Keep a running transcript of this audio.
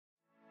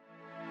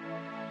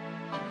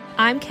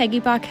I'm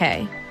Kegi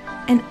Baquet.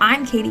 And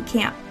I'm Katie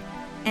Camp.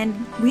 And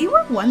we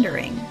were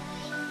wondering,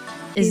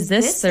 Is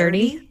this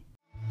 30?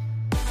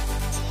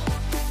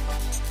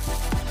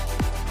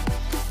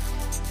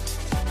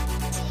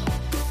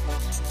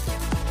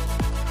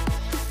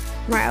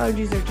 My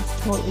allergies are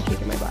just totally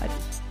kicking my butt.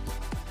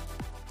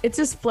 It's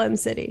just phlegm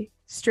city,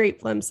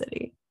 straight phlegm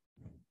city.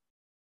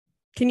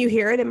 Can you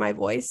hear it in my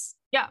voice?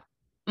 Yeah.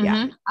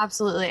 Yeah.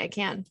 Absolutely, I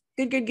can.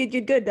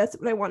 Good. That's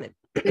what I wanted.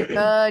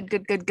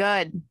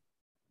 Good.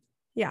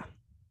 Yeah.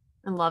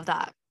 I love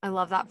that. I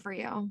love that for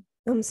you.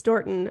 I'm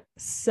snorting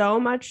so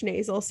much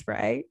nasal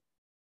spray.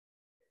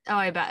 Oh,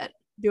 I bet.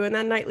 Doing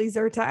that nightly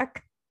Zyrtec.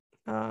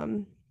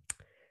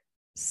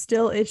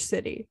 Still itch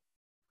city.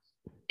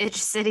 Itch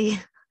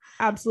city.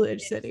 Absolute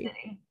itch city.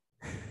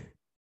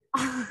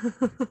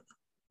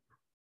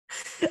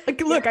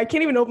 Look, I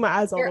can't even open my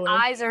eyes all the Your way.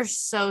 eyes are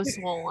so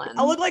swollen.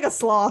 I look like a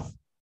sloth.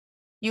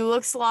 You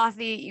look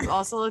slothy. You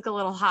also look a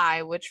little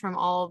high, which from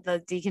all the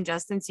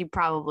decongestants, you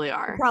probably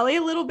are. Probably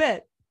a little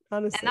bit,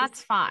 honestly. And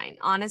that's fine.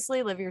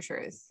 Honestly, live your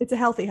truth. It's a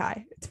healthy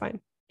high. It's fine.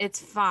 It's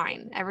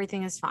fine.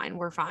 Everything is fine.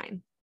 We're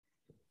fine.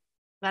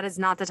 That is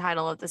not the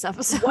title of this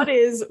episode. What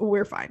is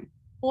we're fine?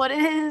 What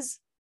is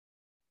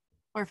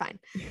we're fine.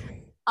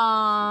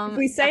 If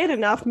we say it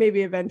enough,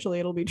 maybe eventually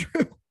it'll be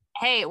true.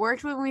 Hey, it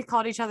worked when we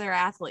called each other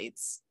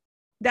athletes.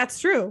 That's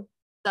true.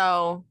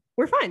 So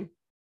We're fine.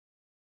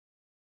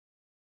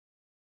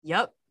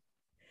 Yep.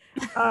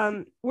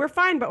 We're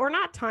fine, but we're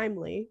not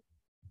timely.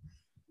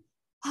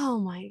 Oh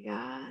my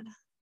God.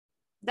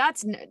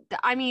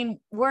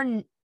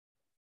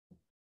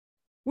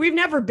 We've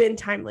never been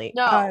timely.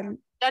 No.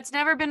 That's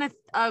never been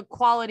a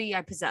quality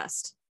I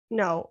possessed.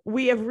 No,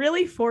 we have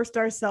really forced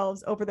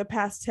ourselves over the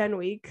past 10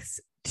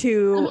 weeks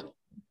to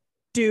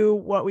do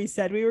what we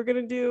said we were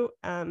going to do.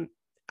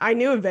 I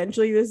knew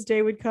eventually this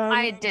day would come.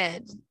 I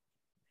did.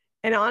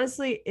 And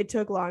honestly, it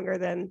took longer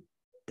than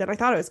I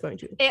thought it was going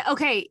to.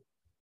 Okay.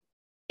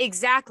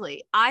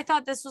 Exactly. I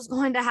thought this was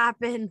going to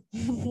happen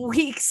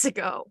weeks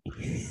ago.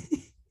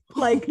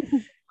 Like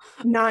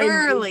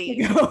 9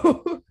 weeks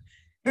ago.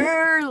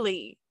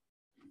 Early.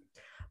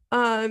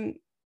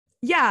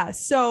 Yeah,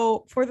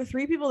 so for the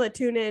 3 people that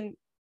tune in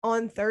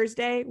on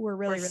Thursday, we're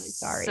really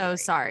sorry. So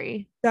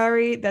sorry.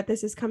 Sorry that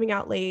this is coming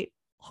out late.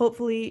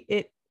 Hopefully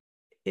it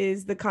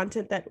is the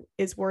content that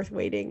is worth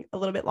waiting a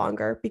little bit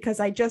longer,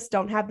 because I just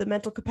don't have the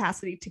mental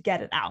capacity to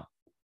get it out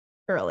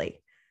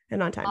early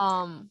and on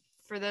time.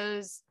 For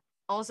those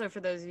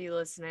of you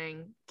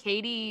listening,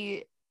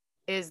 Katie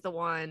is the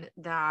one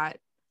that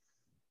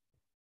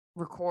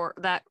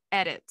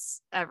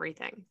edits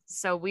everything.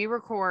 So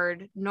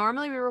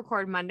normally we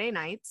record Monday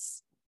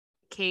nights.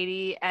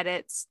 Katie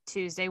edits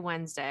Tuesday,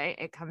 Wednesday.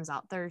 It comes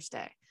out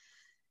Thursday.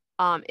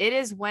 It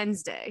is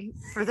Wednesday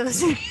for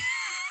those of you.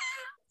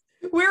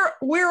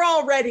 We're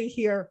already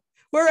here.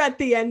 We're at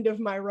the end of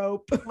my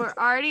rope. We're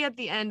already at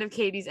the end of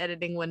Katie's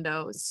editing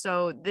window.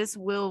 So this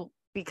will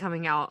be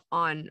coming out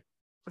on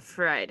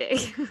Friday.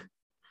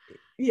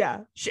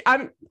 Yeah.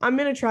 I'm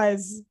going to try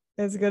as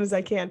good as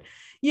I can.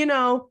 You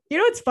know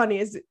what's funny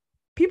is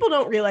people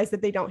don't realize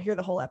that they don't hear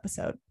the whole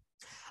episode.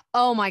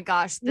 Oh my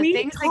gosh,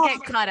 things that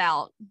get cut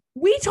out.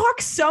 We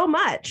talk so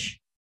much.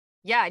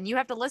 Yeah, and you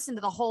have to listen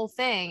to the whole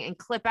thing and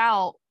clip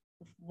out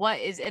what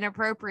is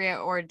inappropriate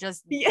or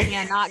just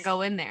cannot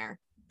go in there.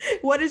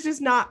 What is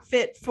just not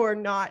fit for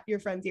not your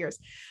friend's ears.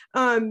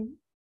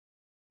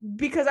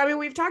 Because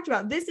we've talked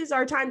about this is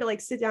our time to like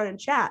sit down and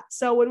chat.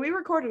 So when we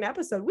record an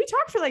episode, we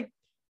talk for like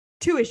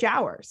 2-ish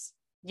hours.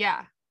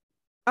 Yeah.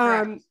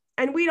 And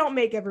we don't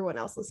make everyone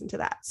else listen to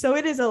that. So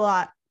it is a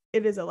lot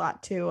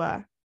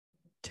to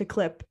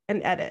clip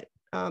and edit,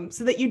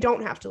 so that you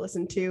don't have to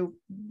listen to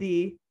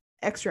the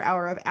extra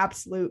hour of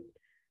absolute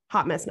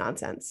hot mess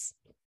nonsense.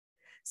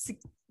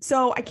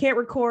 So I can't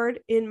record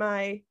in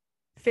my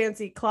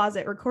fancy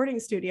closet recording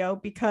studio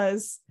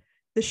because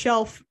the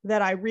shelf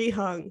that I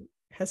rehung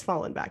has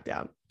fallen back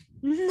down.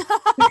 No.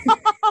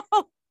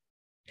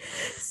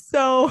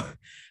 So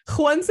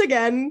once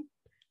again,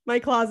 my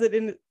closet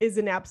is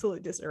in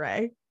absolute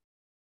disarray.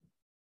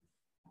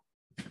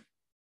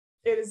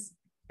 It is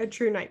a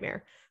true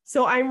nightmare.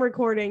 So I'm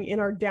recording in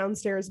our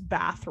downstairs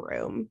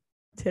bathroom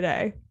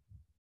today.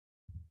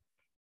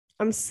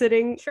 I'm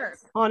sitting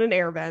on an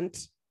air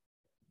vent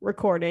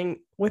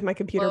recording with my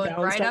computer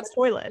balanced on the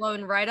toilet.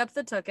 Blowing right up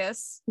the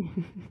tuchus.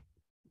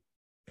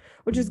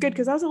 Which is good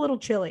because I was a little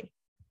chilly.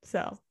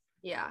 So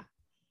yeah. A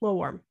little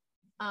warm.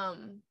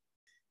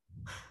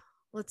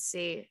 Let's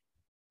see.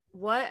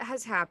 What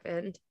has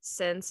happened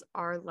since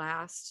our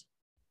last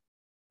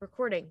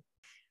recording?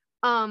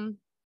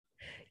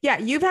 Yeah,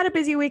 you've had a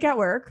busy week at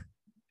work.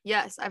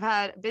 Yes, I've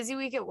had a busy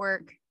week at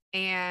work,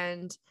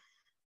 and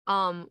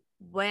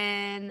this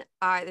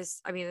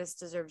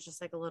deserves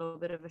just like a little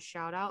bit of a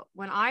shout out.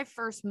 When I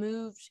first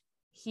moved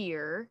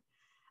here,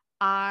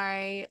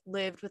 I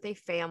lived with a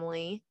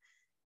family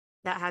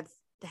that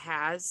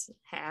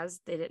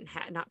they didn't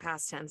have, not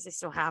past tense, they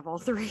still have all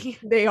 3.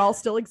 They all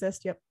still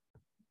exist. Yep.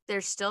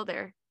 They're still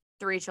there.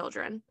 3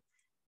 children.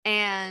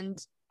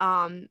 And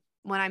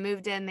when I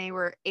moved in, they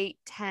were 8,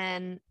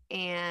 10,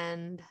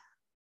 and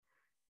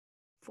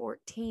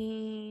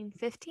 14,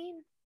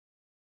 15,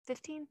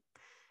 15.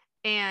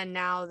 And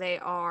now they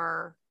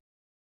are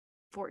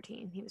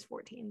 14. He was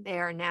 14. They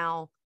are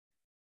now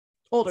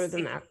Older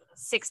than that.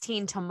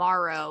 16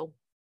 tomorrow,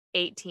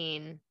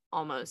 18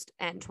 almost,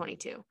 and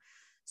 22.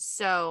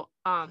 So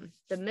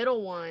the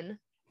middle one,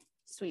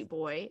 sweet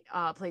boy,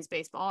 plays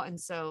baseball, and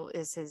so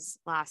is his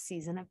last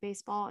season of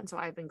baseball. And so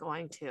I've been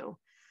going to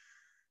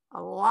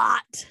a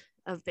lot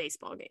of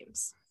baseball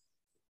games,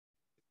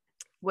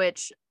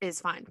 which is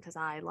fine because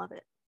I love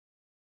it.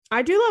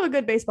 I do love a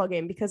good baseball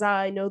game because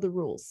I know the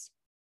rules.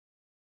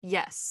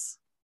 Yes.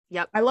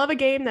 Yep. I love a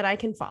game that I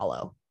can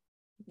follow.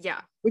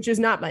 Yeah. Which is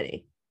not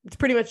many. It's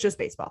pretty much just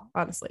baseball,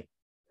 honestly.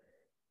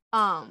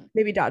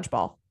 Maybe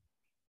dodgeball.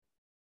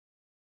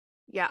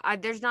 Yeah,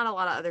 there's not a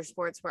lot of other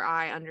sports where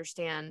I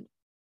understand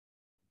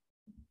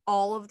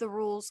all of the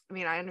rules. I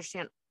mean, I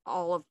understand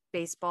all of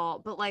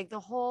baseball, but like the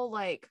whole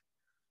like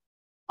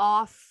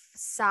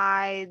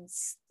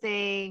offsides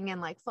thing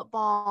and like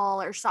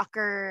football or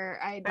soccer,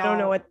 I don't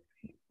know what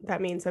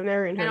that means. I've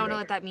never even heard I don't of know it.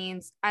 what that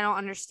means. I don't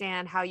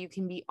understand how you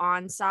can be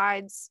on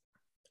sides.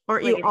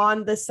 Aren't like you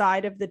on the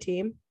side of the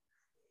team?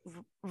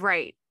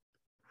 Right.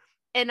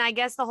 And I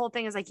guess the whole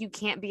thing is like you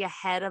can't be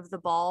ahead of the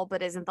ball,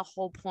 but isn't the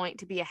whole point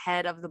to be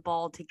ahead of the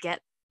ball to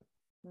get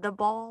the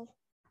ball?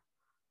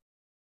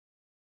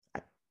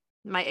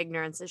 My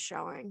ignorance is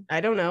showing. I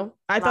don't know.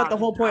 I thought the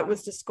whole point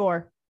was to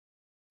score.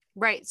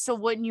 Right. So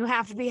wouldn't you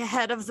have to be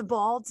ahead of the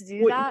ball to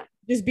do that?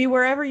 Just be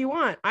wherever you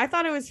want. I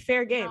thought it was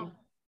fair game.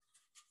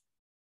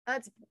 No.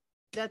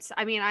 That's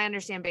I mean, I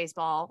understand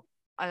baseball.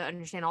 I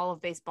understand all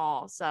of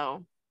baseball.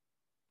 So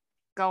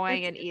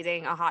going and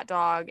eating a hot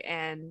dog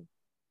and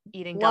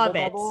eating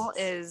double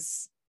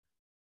is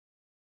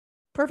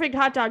perfect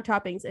hot dog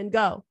toppings and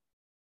go.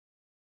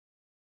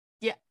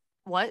 Yeah.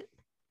 What?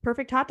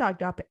 Perfect hot dog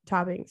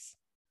toppings.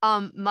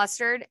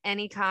 Mustard,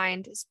 any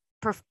kind,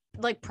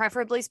 like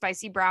preferably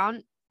spicy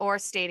brown or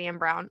stadium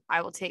brown.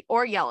 I will take,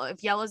 or yellow.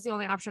 If yellow is the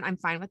only option, I'm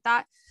fine with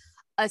that.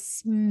 A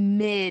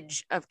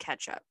smidge of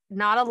ketchup,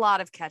 not a lot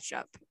of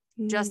ketchup,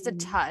 just a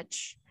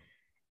touch,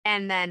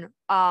 and then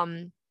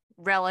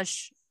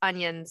relish,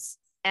 onions.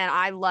 And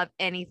I love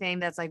anything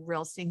that's like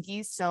real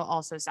stinky. So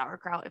also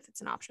sauerkraut if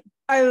it's an option.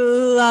 I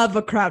love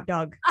a kraut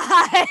dog.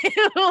 I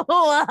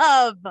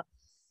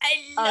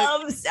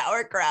love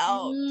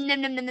sauerkraut.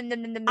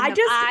 I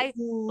just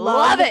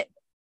love it.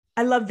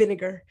 I love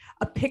vinegar.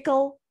 A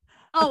pickle.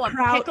 Oh, a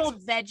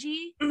pickled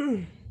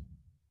veggie.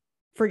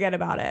 Forget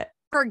about it.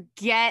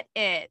 Forget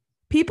it.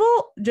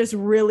 People just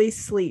really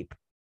sleep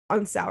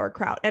on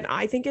sauerkraut. And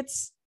I think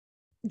it's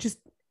just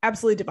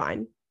absolutely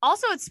divine.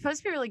 Also, it's supposed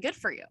to be really good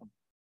for you.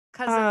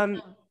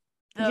 Because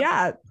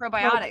yeah,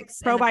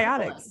 probiotics.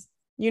 Probiotics.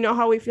 You know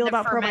how we feel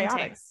about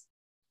probiotics.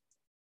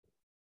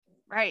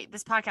 Right.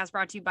 This podcast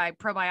brought to you by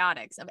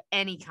probiotics of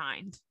any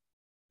kind.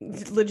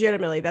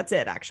 Legitimately, that's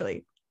it,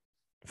 actually.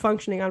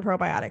 Functioning on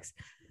probiotics.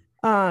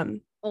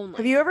 Only.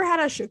 Have you ever had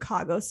a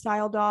Chicago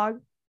style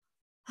dog?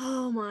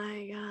 Oh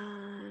my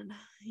God.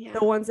 Yeah.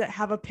 The ones that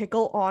have a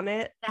pickle on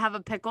it. That have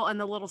a pickle and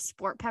the little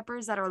sport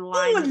peppers that are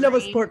lime. Oh, I love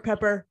a sport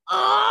pepper.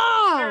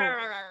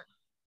 Oh!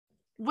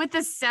 With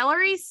the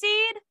celery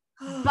seed?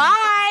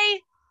 Bye.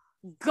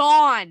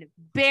 Gone.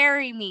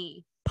 Bury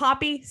me.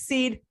 Poppy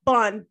seed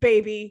bun,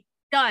 baby.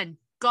 Done.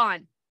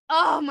 Gone.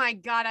 Oh my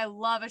God. I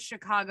love a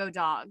Chicago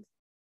dog.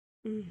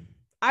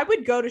 I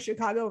would go to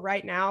Chicago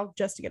right now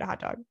just to get a hot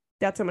dog.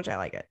 That's how much I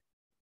like it.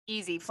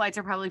 Easy. Flights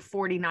are probably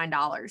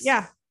 $49.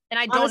 Yeah. And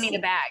I don't need a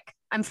bag.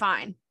 I'm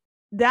fine.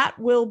 That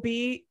will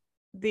be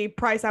the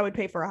price I would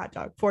pay for a hot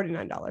dog,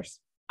 $49.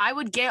 I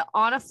would get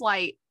on a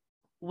flight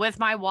with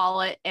my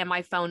wallet and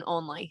my phone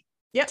only.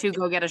 Yep. To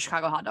go get a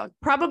Chicago hot dog.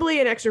 Probably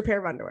an extra pair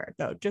of underwear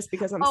though, just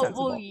because I'm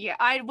sensible. Well, yeah,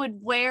 I would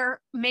wear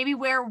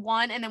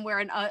one and then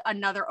wear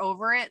another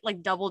over it,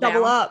 like double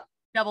up,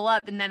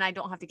 and then I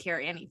don't have to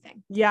carry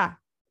anything. Yeah.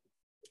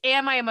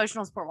 And my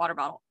emotional support water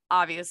bottle,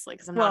 obviously,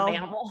 because I'm not an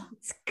animal.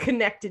 It's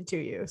connected to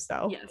you,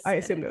 so yes, I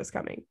assumed it was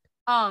coming.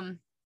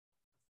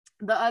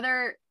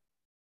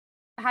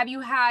 Have you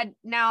had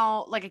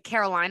now like a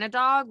Carolina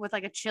dog with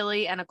like a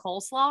chili and a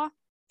coleslaw?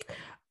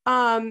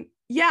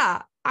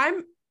 Yeah,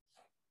 I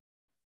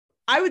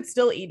would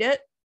still eat it.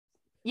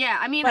 Yeah,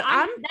 I mean,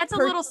 that's a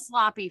little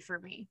sloppy for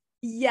me.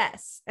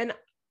 Yes, and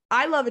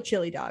I love a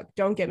chili dog.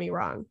 Don't get me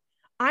wrong.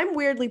 I'm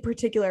weirdly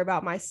particular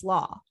about my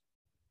slaw.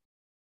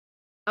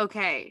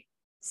 Okay,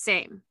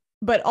 same.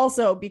 But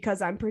also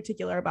because I'm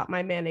particular about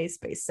my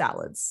mayonnaise-based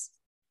salads.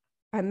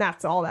 And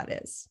that's all that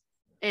is.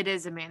 It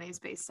is a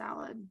mayonnaise-based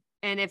salad.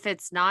 And if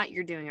it's not,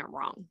 you're doing it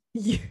wrong.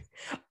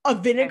 A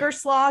vinegar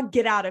slaw,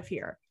 get out of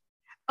here.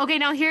 Okay,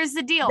 now here's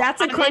the deal.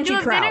 That's a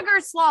crunchy kraut. Vinegar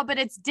slaw, but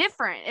it's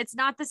different. It's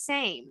not the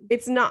same.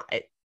 It's not.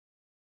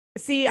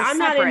 See, I'm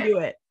not into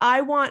it.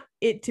 I want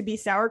it to be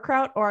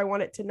sauerkraut or I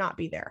want it to not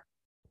be there.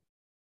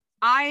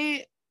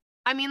 I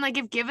mean, like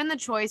if given the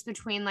choice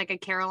between like a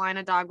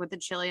Carolina dog with a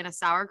chili and a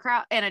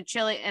sauerkraut and a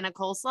chili and a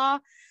coleslaw,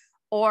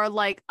 or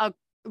like a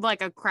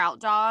like a kraut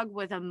dog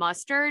with a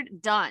mustard,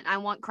 done. I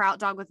want kraut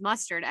dog with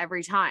mustard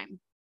every time.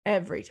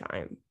 Every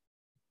time.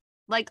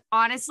 Like,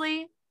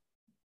 honestly,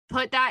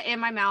 put that in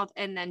my mouth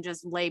and then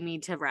just lay me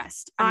to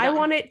rest. I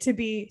want it to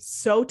be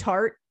so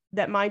tart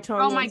that my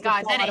tongue. Oh my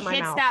God. Then out it of my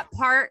hits mouth. that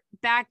part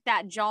back,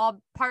 that jaw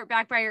part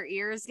back by your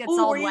ears gets Ooh,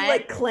 all where wet. you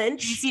like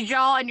clench. Juicy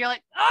jaw, and you're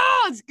like,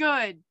 oh, it's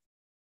good.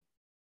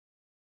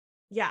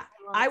 Yeah.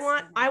 I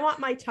want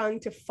my tongue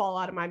to fall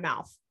out of my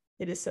mouth.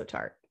 It is so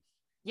tart.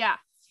 Yeah.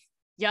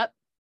 Yep.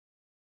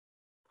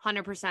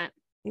 100%.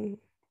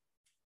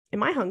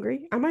 Am I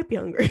hungry? I might be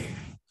hungry.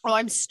 Oh,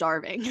 I'm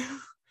starving.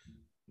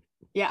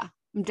 Yeah,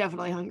 I'm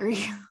definitely hungry.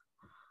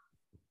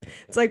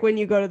 It's like when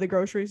you go to the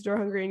grocery store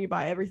hungry and you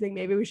buy everything.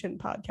 Maybe we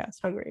shouldn't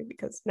podcast hungry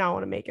because now I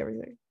want to make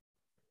everything.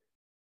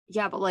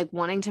 Yeah, but like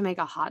wanting to make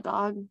a hot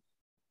dog,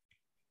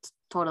 it's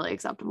totally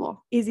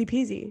acceptable. Easy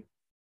peasy.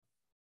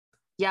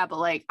 Yeah, but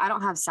like I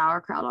don't have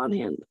sauerkraut on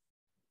hand.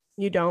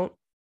 You don't?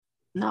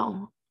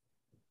 No.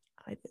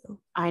 I do.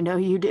 I know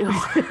you do.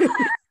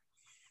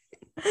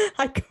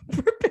 I come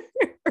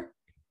prepared.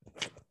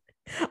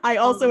 I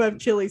also have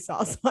chili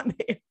sauce on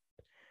hand.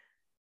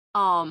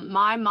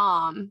 My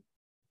mom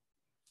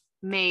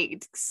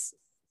makes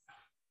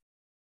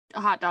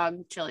a hot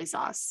dog chili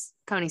sauce,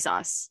 coney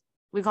sauce.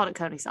 We called it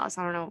coney sauce.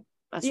 I don't know.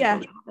 That's just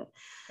what we called it.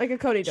 Like a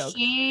coney dog.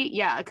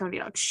 A coney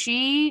dog.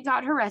 She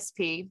got her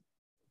recipe.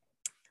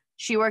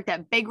 She worked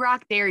at Big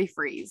Rock Dairy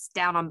Freeze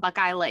down on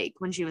Buckeye Lake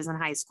when she was in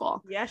high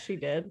school. Yeah, she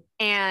did.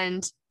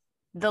 And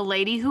the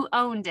lady who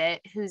owned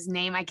it, whose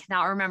name I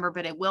cannot remember,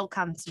 but it will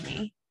come to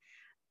me,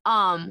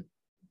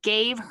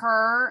 gave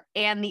her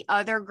and the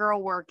other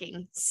girl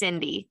working,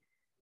 Cindy,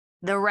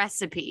 the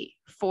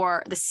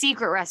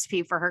secret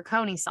recipe for her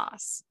coney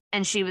sauce.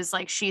 And she was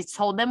like, she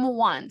told them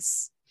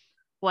once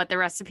what the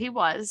recipe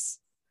was.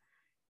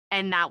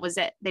 And that was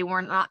it. They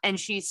were not, and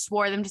she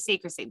swore them to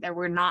secrecy. They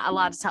were not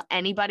allowed to tell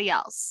anybody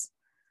else.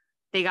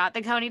 They got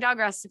the coney dog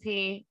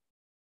recipe,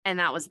 and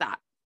that was that.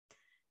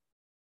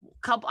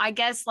 I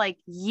guess like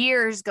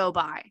years go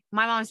by.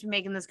 My mom's been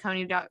making this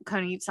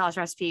coney sauce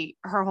recipe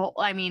for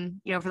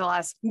the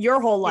last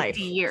your whole life,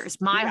 years,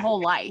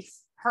 whole life,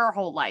 her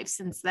whole life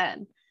since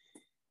then.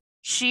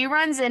 She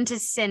runs into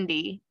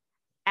Cindy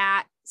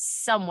at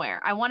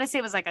somewhere. I want to say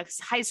it was like a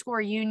high school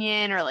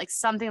reunion or like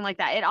something like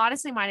that. It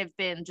honestly might have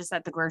been just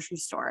at the grocery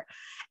store.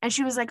 And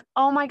she was like,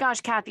 oh my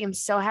gosh, Kathy, I'm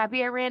so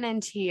happy I ran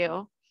into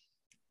you.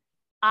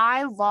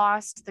 I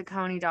lost the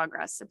coney dog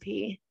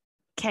recipe.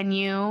 Can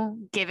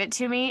you give it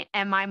to me?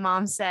 And my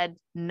mom said,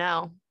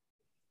 no.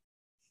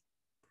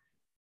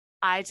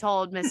 I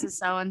told Mrs.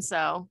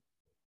 So-and-so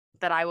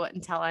that I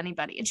wouldn't tell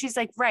anybody. And she's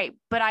like, right,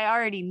 but I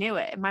already knew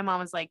it. And my mom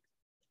was like,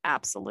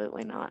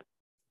 absolutely not.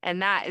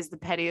 And that is the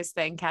pettiest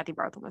thing Kathy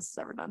Barthelmess has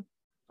ever done.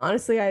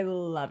 Honestly, I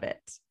love it.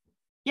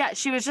 Yeah,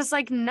 she was just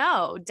like,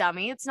 no,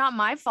 dummy. It's not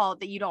my fault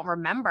that you don't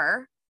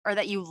remember or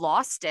that you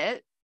lost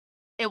it.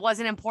 It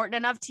wasn't important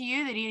enough to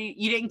you that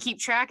you didn't keep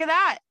track of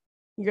that.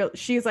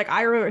 She's like,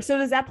 I remember. So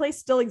does that place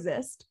still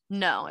exist?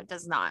 No, it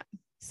does not.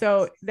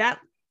 So that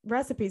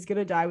recipe is going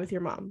to die with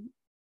your mom.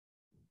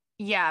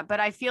 Yeah,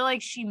 but I feel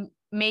like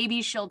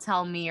maybe she'll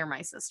tell me or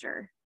my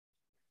sister.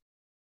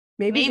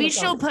 Maybe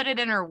she'll put it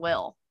in her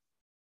will.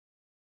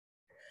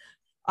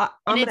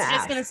 And it's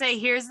just going to say,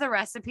 here's the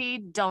recipe.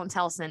 Don't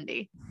tell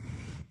Cindy.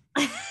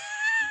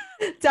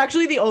 It's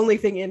actually the only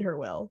thing in her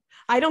will.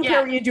 I don't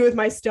care what you do with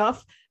my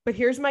stuff, but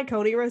here's my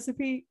coney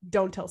recipe.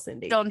 Don't tell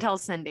Cindy. Don't tell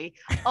Cindy.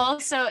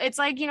 Also, it's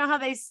like, you know how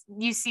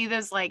you see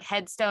those like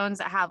headstones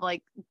that have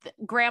like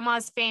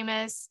grandma's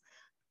famous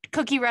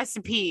cookie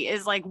recipe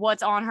is like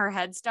what's on her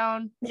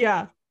headstone.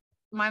 Yeah.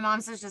 My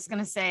mom's is just going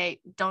to say,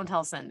 don't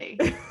tell Cindy.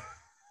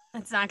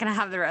 It's not going to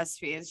have the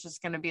recipe. It's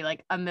just going to be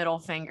like a middle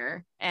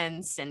finger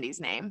and Cindy's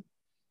name.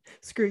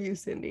 Screw you,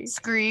 Cindy.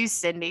 Screw you,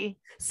 Cindy.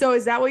 So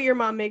is that what your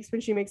mom makes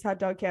when she makes hot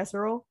dog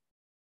casserole?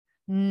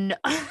 No.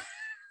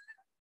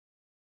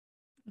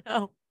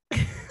 No.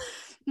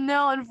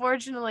 No,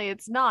 unfortunately,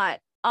 it's not.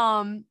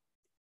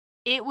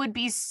 It would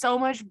be so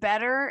much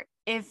better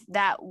if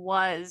that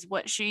was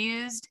what she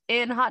used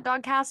in hot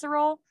dog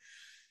casserole.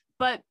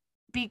 But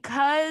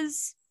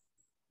because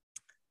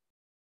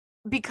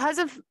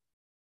of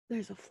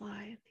there's a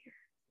fly in here.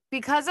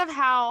 Because of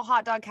how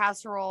hot dog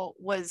casserole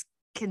was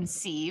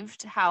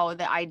conceived, how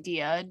the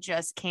idea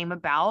just came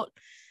about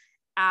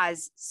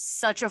as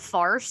such a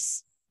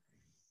farce,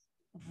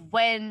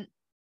 when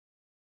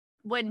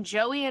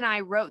Joey and I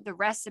wrote the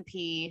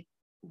recipe,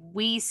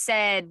 we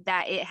said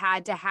that it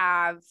had to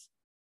have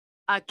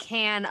a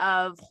can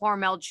of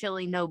Hormel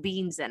chili, no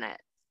beans in it.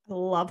 I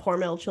love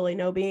Hormel chili,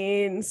 no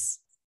beans.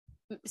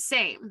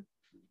 Same.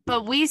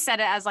 But we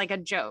said it as like a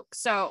joke.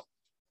 So,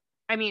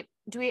 I mean,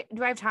 do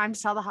I have time to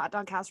tell the hot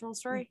dog casserole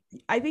story?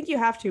 I think you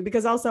have to,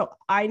 because also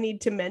I need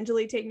to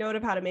mentally take note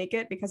of how to make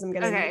it because I'm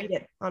going to need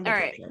it on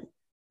vacation. Right.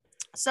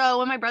 So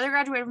when my brother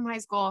graduated from high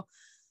school,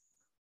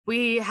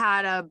 we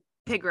had a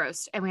pig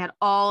roast and we had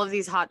all of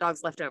these hot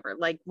dogs left over,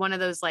 like one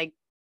of those like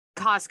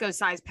Costco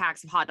size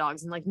packs of hot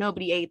dogs, and like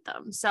nobody ate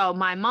them. So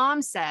my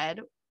mom said,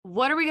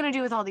 what are we going to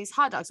do with all these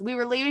hot dogs? We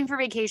were leaving for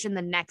vacation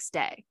the next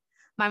day.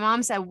 My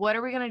mom said, what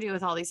are we going to do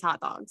with all these hot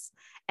dogs?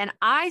 And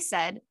I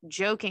said,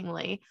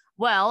 jokingly,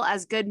 well,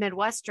 as good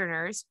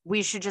Midwesterners,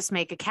 we should just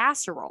make a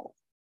casserole.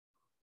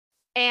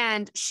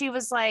 And she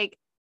was like,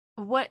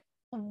 what,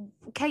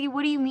 Keggy,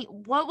 what do you mean?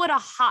 What would a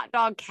hot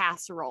dog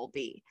casserole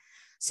be?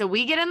 So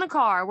we get in the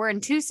car. We're in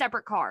 2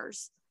 separate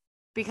cars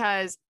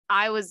because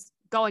I was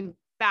going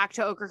back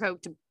to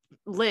Ocracoke to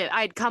live.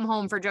 I'd come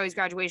home for Joey's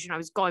graduation. I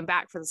was going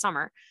back for the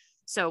summer.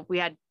 So we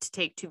had to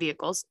take 2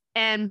 vehicles.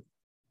 And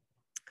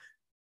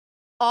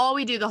all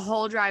we do the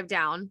whole drive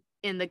down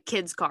in the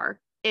kids' car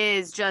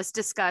is just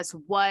discuss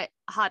what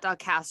hot dog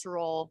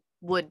casserole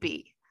would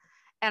be.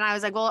 And I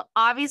was like, well,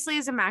 obviously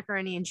it's a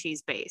macaroni and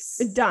cheese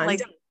base. Done.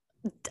 Like,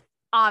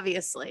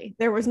 obviously.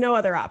 There was no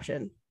other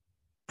option.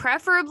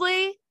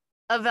 Preferably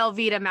a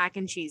Velveeta mac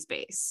and cheese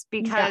base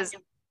because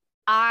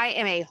I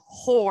am a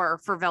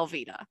whore for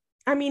Velveeta.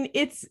 I mean,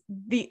 it's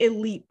the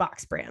elite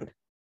box brand.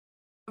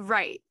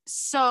 Right.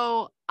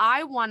 So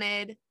I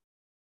wanted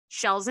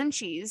shells and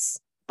cheese,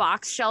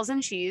 box shells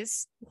and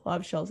cheese.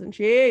 Love shells and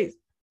cheese.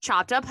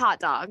 Chopped up hot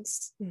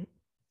dogs,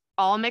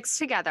 all mixed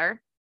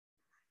together.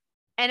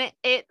 And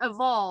it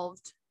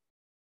evolved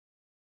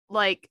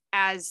like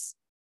as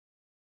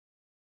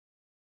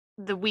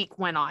the week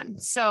went on.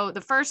 So the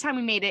first time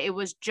we made it, it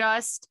was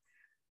just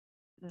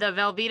the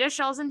Velveeta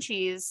shells and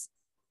cheese,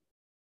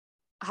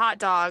 hot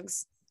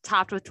dogs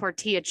topped with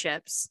tortilla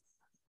chips,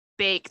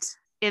 baked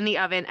in the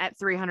oven at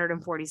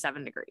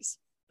 347 degrees.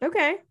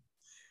 Okay.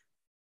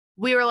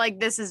 We were like,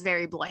 this is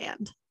very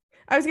bland.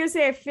 I was going to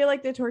say, I feel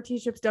like the tortilla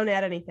chips don't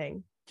add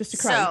anything, just a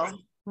crunch. So,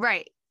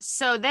 right.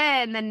 So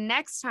then the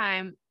next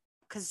time,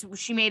 because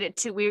she made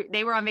it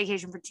they were on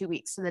vacation for 2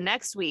 weeks. So the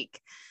next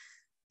week,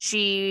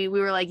 we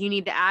were like, you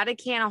need to add a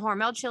can of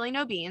Hormel chili,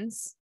 no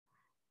beans.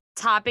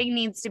 Topping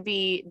needs to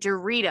be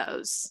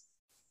Doritos.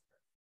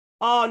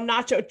 Oh,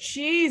 nacho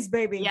cheese,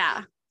 baby.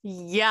 Yeah.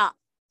 Yeah.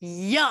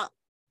 Yeah.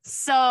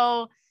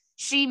 So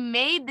she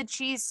made the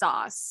cheese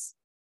sauce.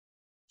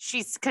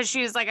 Because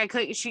she was like,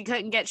 she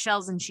couldn't get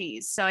shells and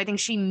cheese. So I think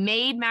she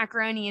made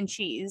macaroni and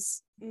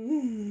cheese,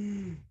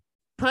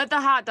 put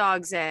the hot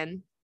dogs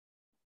in,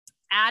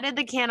 added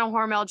the can of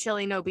Hormel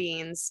chili, no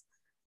beans.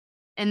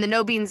 And the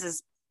no beans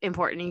is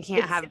important. You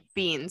can't have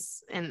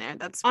beans in there.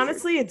 That's weird.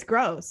 Honestly, it's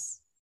gross.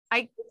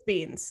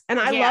 Beans.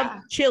 And I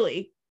love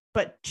chili,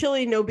 but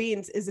chili, no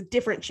beans is a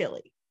different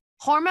chili.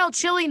 Hormel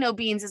chili, no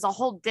beans is a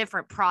whole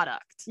different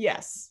product.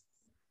 Yes.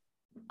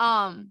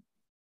 And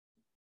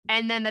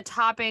then the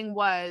topping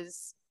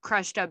was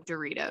crushed up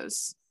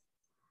Doritos.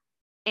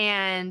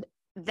 And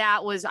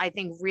that was, I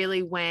think,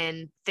 really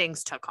when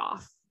things took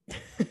off.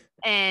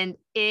 And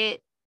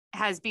it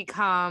has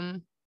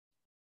become,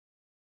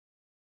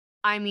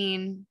 I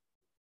mean,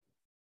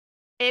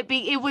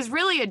 it was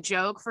really a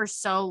joke for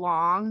so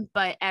long,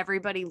 but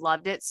everybody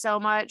loved it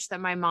so much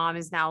that my mom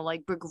is now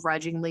like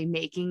begrudgingly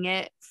making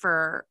it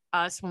for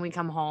us when we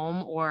come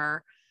home,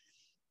 or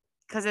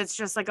because it's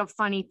just like a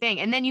funny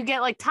thing. And then you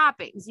get like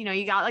toppings,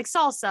 you got like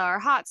salsa or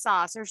hot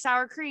sauce or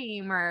sour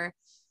cream or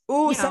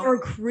sour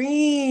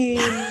cream.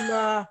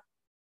 Yeah.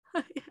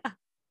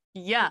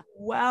 Yeah.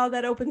 Wow,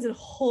 that opens a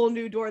whole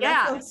new door. Yeah.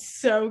 That sounds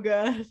so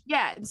good.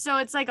 Yeah. So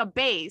it's like a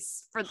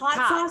base for hot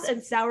the sauce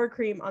and sour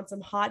cream on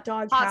some hot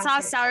dog. Hot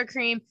sauce, sour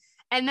cream.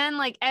 And then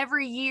like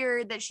every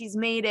year that she's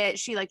made it,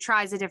 she like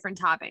tries a different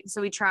topping.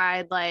 So we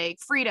tried like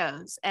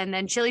Fritos and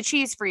then chili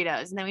cheese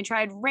Fritos. And then we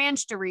tried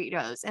ranch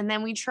Doritos. And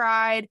then we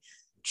tried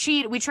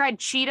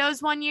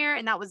Cheetos one year,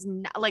 and that was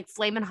like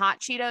flaming hot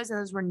Cheetos, and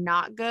those were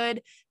not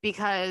good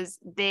because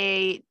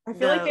I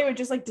feel like they would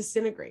just like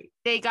disintegrate.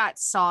 They got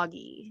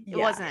soggy. It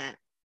was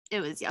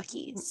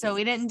yucky. So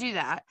we didn't do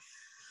that.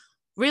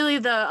 Really,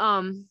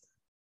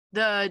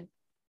 the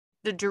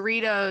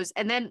Doritos,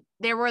 and then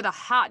there were the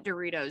hot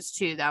Doritos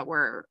too that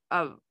were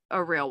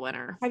a real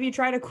winner. Have you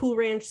tried a Cool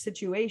Ranch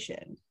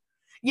situation?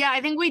 Yeah,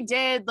 I think we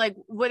did. Like,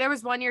 there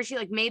was one year she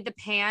like made the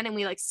pan, and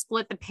we like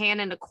split the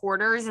pan into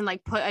quarters and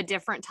like put a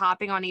different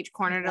topping on each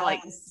corner to like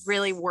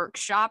really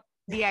workshop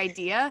the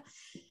idea.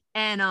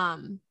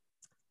 And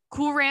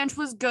Cool Ranch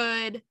was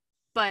good,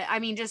 but I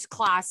mean, just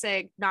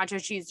classic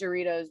nacho cheese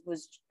Doritos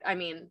was, I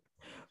mean.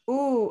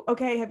 Ooh,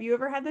 okay. Have you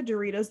ever had the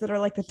Doritos that are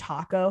like the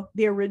taco,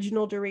 the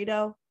original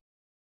Dorito?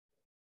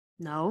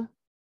 No.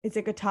 It's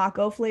like a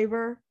taco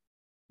flavor.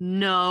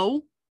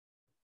 No.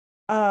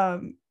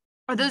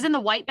 Are those in the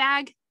white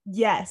bag?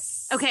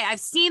 Yes. Okay, I've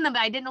seen them,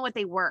 but I didn't know what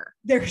they were.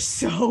 They're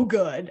so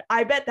good.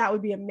 I bet that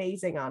would be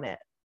amazing on it.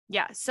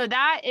 Yeah, so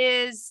that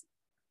is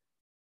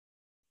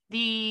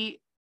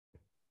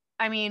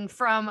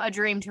from a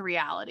dream to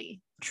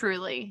reality,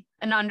 truly.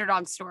 An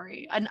underdog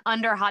story, an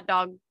under hot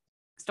dog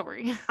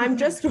story.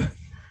 An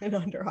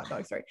under hot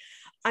dog story.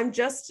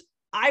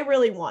 I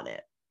really want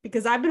it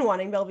because I've been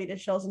wanting Velveeta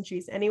shells and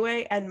cheese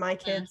anyway, and my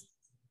kids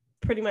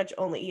pretty much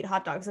only eat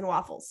hot dogs and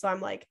waffles. So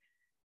I'm like,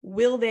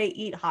 will they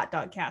eat hot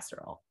dog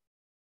casserole?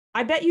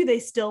 I bet you they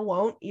still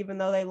won't, even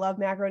though they love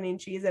macaroni and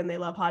cheese and they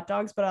love hot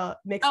dogs, but I'll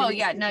mix it. Oh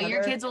yeah, no,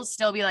 your kids will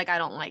still be like, I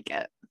don't like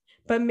it.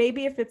 But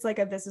maybe if it's like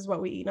a this is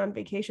what we eat on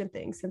vacation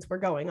thing, since we're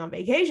going on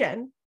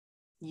vacation.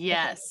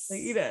 Yes. We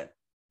eat it.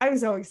 I'm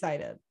so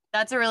excited.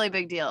 That's a really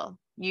big deal.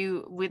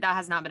 That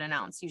has not been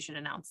announced. You should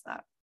announce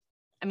that.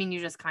 I mean,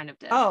 you just kind of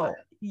did. Oh,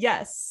 but.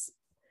 yes.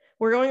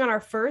 We're going on our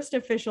first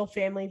official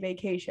family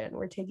vacation.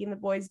 We're taking the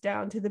boys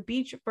down to the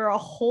beach for a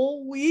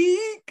whole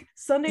week.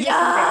 Sunday to Sunday.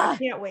 I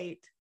can't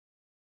wait.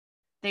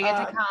 They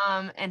get to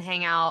come and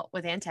hang out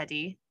with Aunt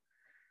Teddy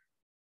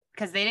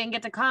because they didn't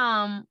get to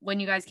come when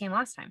you guys came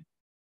last time.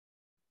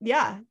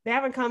 Yeah, they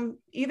haven't come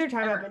either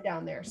time Ever. I've been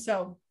down there.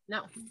 So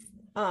no.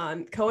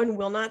 Cohen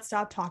will not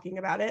stop talking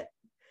about it.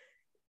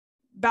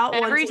 About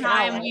every once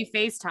time we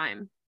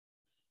FaceTime,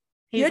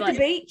 he's at the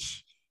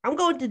beach. I'm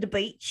going to the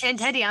beach. And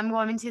Teddy, I'm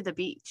going to the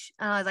beach.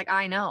 And I was like,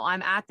 I know,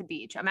 I'm at the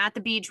beach. I'm at the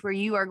beach where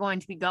you are going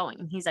to be going.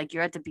 And he's like,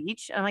 you're at the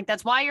beach? I'm like,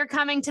 that's why you're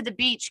coming to the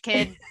beach,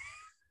 kid.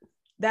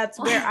 That's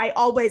where I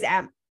always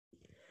am.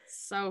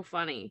 So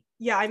funny.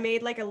 Yeah, I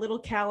made like a little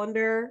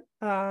calendar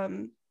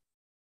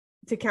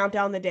to count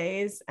down the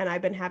days, and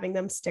I've been having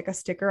them stick a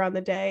sticker on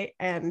the day.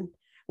 And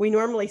we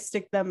normally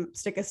stick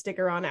a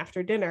sticker on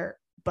after dinner,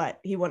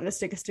 but he wanted to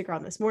stick a sticker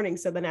on this morning.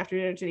 So then after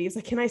dinner today, he's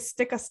like, can I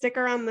stick a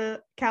sticker on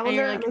the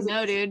calendar? And you're like,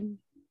 no, dude.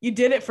 You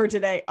did it for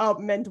today. Oh,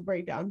 mental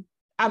breakdown.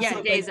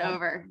 Absolutely. Yeah, day's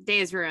over.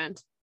 Day's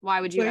ruined.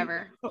 Why would you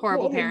ever?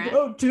 Horrible parent.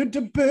 Go to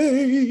the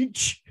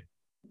beach.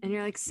 And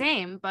you're like,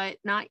 same, but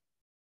not.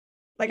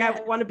 Like, yeah.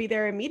 I want to be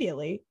there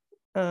immediately.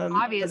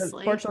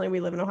 Obviously. Fortunately,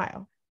 we live in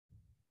Ohio.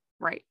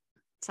 Right.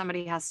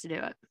 Somebody has to do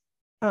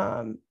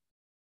it.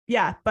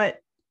 Yeah, but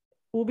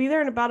we'll be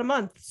there in about a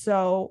month.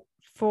 So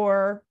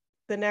for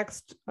the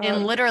next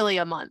in literally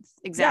a month,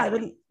 exactly.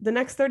 Yeah, the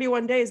next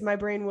 31 days, my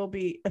brain will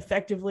be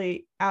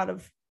effectively out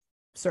of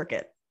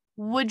circuit.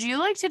 Would you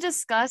like to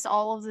discuss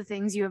all of the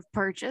things you have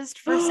purchased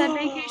for said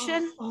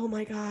vacation? Oh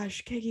my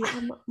gosh, Kiki,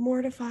 I'm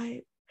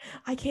mortified.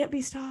 I can't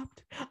be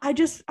stopped. I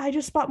just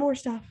bought more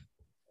stuff.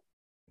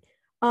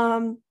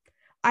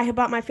 I have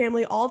bought my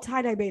family all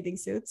tie-dye bathing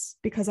suits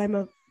because I'm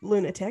a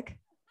lunatic.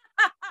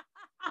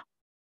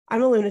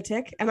 I'm a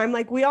lunatic, and I'm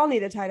like, we all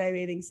need a tie-dye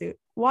bathing suit.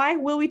 Why?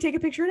 Will we take a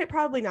picture in it?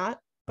 Probably not,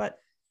 but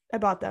I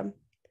bought them.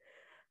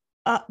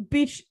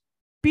 Beach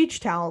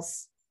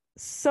towels.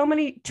 So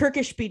many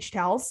Turkish beach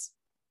towels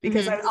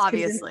because I was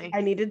obviously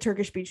I needed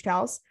Turkish beach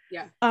towels.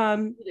 Yeah.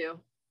 You do.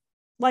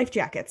 Life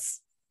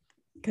jackets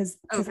because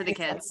for the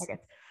kids.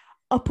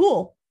 A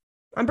pool.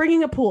 I'm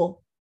bringing a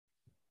pool.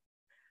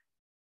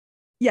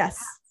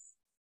 Yes.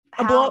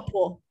 A blow-up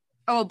pool.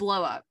 Oh, a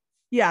blow-up.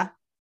 Yeah.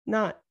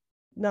 Not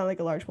like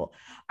a large pool.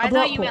 I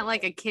thought you meant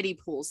like a kiddie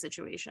pool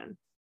situation.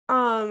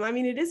 I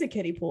mean, it is a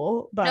kiddie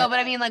pool, but no, but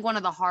I mean like one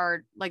of the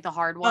hard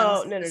ones.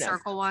 Oh, no.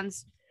 Circle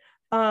ones.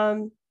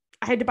 I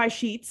had to buy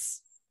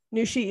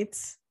new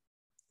sheets.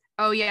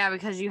 Oh yeah,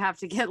 because you have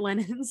to get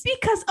linens.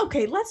 Because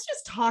okay, let's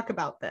just talk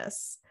about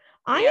this.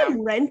 I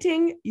am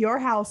renting your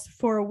house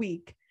for a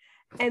week.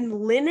 And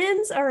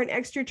linens are an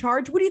extra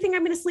charge. What do you think?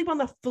 I'm going to sleep on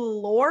the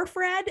floor,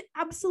 Fred?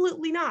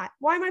 Absolutely not.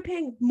 Why am I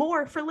paying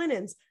more for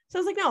linens? So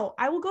I was like, no,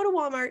 I will go to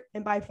Walmart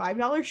and buy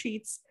 $5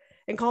 sheets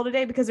and call it a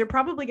day because they're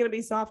probably going to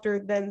be softer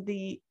than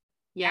the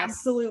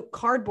absolute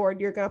cardboard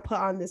you're going to put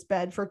on this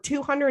bed for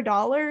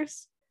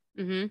 $200.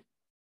 Mm-hmm.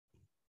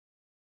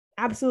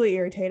 Absolutely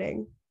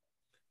irritating.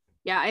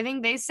 Yeah, I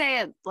think they say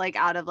it like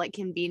out of like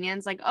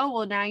convenience, like, oh,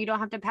 well, now you don't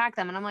have to pack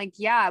them. And I'm like,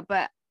 yeah,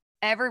 but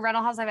every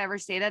rental house I've ever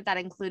stayed at that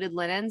included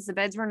linens, the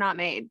beds were not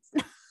made.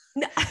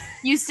 No.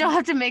 You still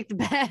have to make the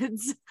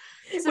beds.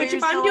 So which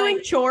if I'm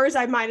doing chores,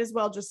 I might as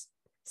well just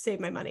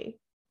save my money.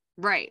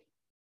 Right.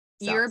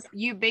 So.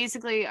 You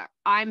basically,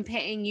 I'm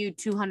paying you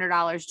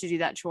 $200 to do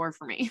that chore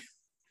for me.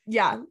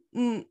 Yeah.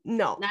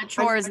 No. That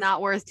chore is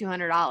not worth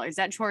 $200.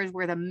 That chore is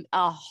worth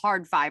a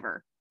hard $5.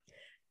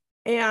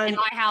 And in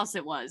my house,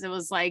 it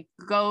was like,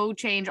 go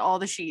change all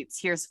the sheets.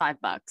 Here's $5.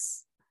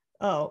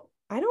 Oh.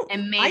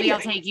 And maybe I'll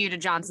take you to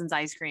Johnson's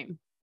ice cream.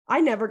 I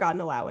never got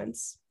an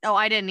allowance. Oh,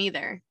 I didn't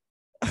either.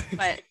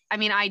 But I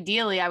mean,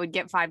 ideally I would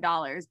get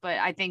 $5, but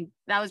I think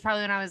that was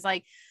probably when I was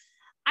like,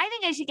 I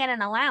think I should get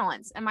an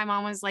allowance. And my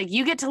mom was like,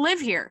 you get to live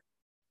here.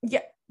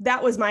 Yeah,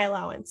 that was my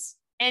allowance.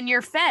 And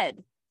you're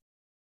fed.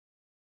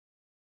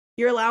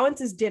 Your allowance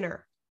is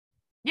dinner.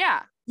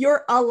 Yeah.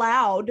 You're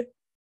allowed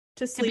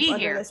to sleep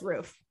under this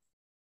roof.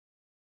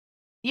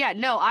 Yeah,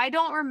 no, I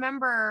don't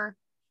remember.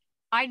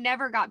 I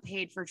never got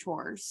paid for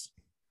chores.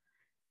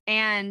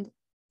 And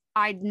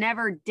I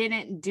never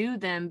didn't do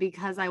them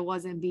because I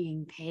wasn't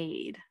being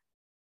paid.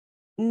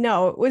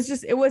 No,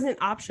 it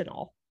wasn't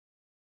optional.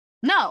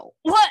 No.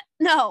 What?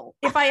 No.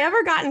 If I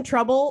ever got in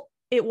trouble,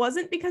 it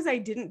wasn't because I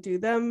didn't do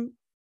them.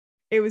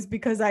 It was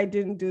because I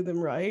didn't do them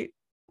right.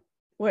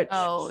 Which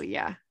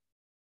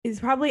is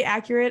probably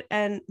accurate.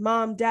 And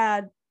Mom,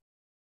 Dad,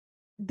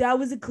 that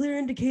was a clear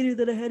indicator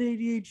that I had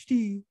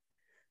ADHD.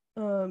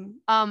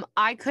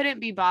 I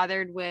couldn't be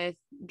bothered with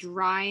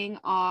drying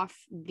off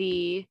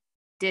the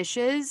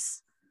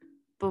dishes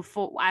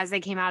before as they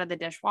came out of the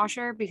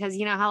dishwasher, because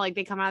you know how like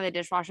they come out of the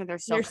dishwasher, they're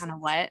still kind of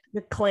wet.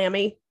 They're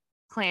clammy.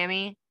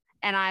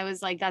 And I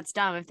was like, that's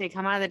dumb. If they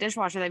come out of the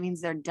dishwasher, that means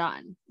they're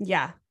done.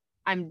 Yeah.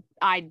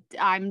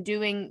 I'm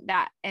doing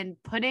that, and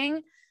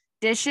putting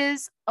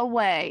dishes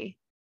away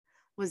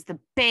was the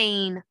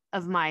bane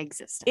of my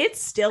existence. It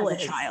still as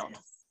is. a child.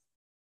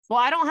 Well,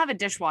 I don't have a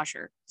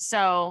dishwasher,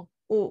 so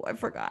Oh, I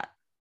forgot.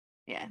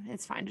 yeah,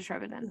 it's fine to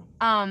shove it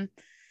in.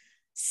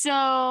 So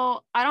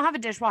I don't have a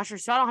dishwasher,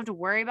 so I don't have to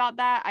worry about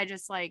that. I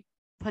just like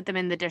put them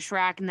in the dish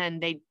rack, and then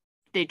they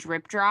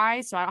drip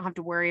dry, so I don't have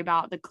to worry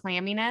about the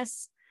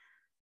clamminess.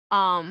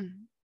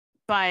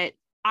 But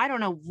I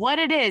don't know what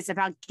it is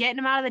about getting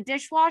them out of the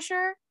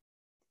dishwasher,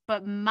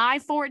 but my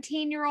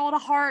 14-year-old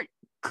heart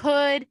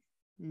could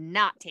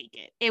not take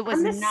it. It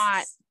was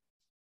not.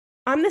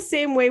 I'm the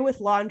same way with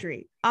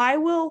laundry. I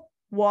will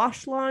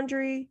wash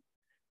laundry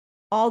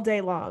all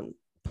day long.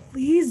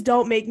 Please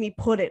don't make me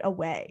put it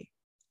away.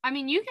 I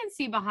mean, you can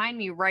see behind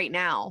me right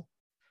now.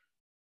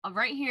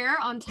 Right here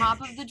on top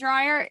of the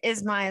dryer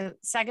is my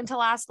second to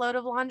last load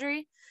of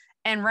laundry.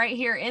 And right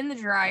here in the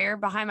dryer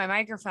behind my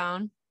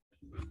microphone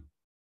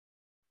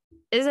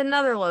is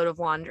another load of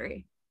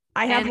laundry.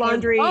 I have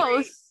laundry.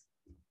 Both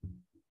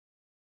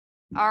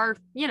are,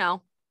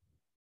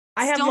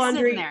 I have still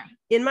laundry there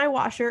in my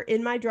washer,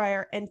 in my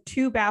dryer, and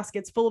 2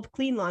 baskets full of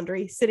clean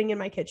laundry sitting in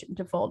my kitchen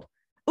to fold.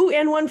 Ooh,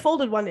 and 1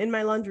 folded one in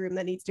my laundry room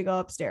that needs to go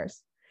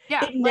upstairs.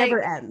 Yeah. It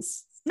never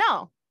ends.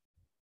 No.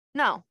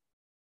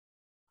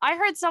 I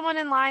heard someone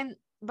in line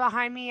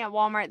behind me at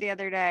Walmart the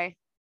other day.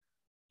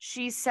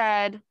 She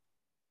said,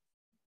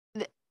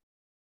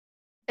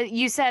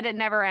 you said it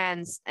never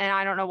ends. And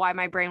I don't know why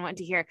my brain went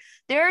to here.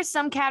 There are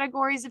some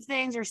categories of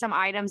things or some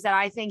items that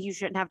I think you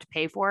shouldn't have to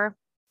pay for.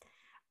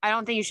 I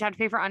don't think you should have to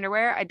pay for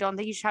underwear. I don't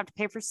think you should have to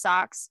pay for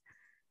socks.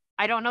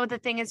 I don't know what the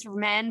thing is for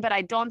men, but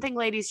I don't think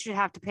ladies should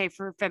have to pay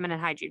for feminine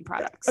hygiene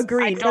products.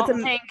 Agreed.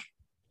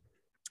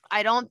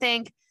 I don't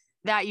think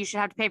that you should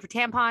have to pay for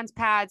tampons,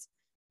 pads,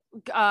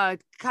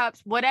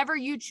 cups, whatever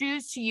you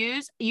choose to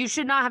use. You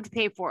should not have to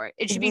pay for it.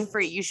 It should be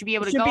free. You should be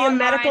able to go online. It should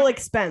be a medical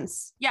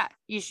expense. Yeah,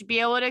 you should be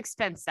able to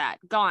expense that.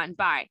 Gone,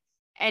 bye.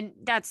 And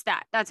that's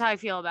that. That's how I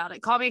feel about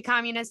it. Call me a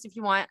communist if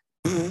you want,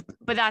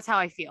 but that's how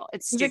I feel.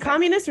 It's stupid. Is it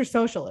communist or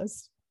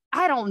socialist?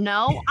 I don't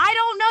know.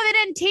 They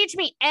didn't teach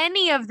me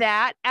any of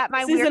that at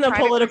my. This isn't a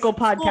political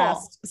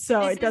podcast,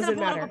 so it doesn't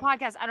matter.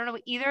 Podcast. I don't know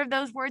what either of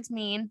those words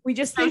mean. We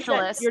just think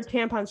that your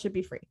tampons should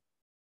be free.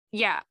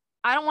 Yeah,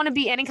 I don't want to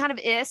be any kind of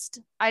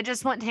ist. I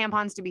just want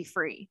tampons to be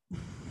free.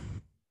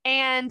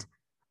 And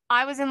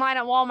I was in line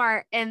at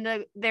Walmart,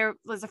 and there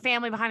was a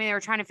family behind me. They were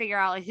trying to figure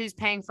out like who's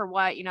paying for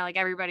what. Like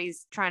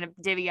everybody's trying to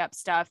divvy up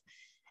stuff,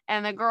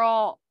 and the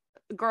girl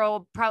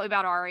probably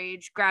about our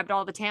age grabbed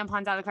all the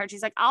tampons out of the cart.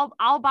 She's like,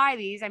 I'll buy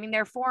these. I mean,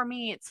 they're for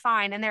me. It's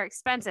fine. And they're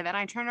expensive. And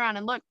I turned around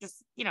and looked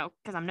just,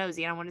 cause I'm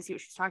nosy and I want to see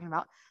what she's talking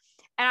about.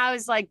 And I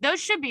was like, those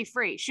should be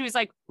free. She was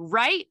like,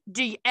 right.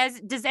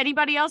 Does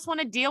anybody else want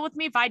to deal with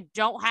me if I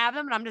don't have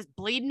them and I'm just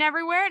bleeding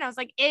everywhere? And I was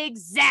like,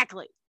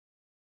 exactly.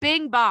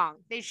 Bing bong.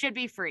 They should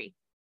be free.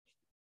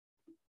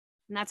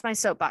 And that's my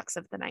soapbox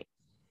of the night.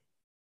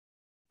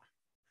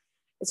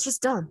 It's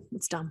just dumb.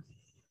 It's dumb.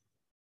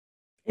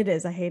 It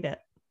is. I hate it.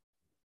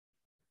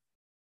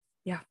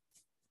 Yeah,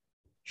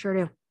 sure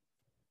do.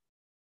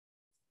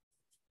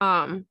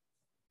 What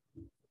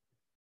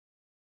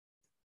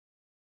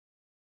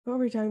were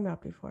we talking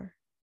about before?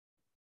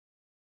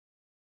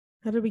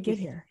 How did we get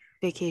here?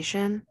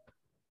 Vacation,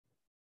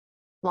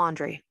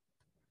 laundry.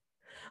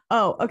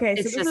 Oh, okay.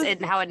 It's so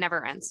just how it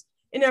never ends.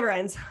 It never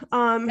ends.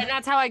 And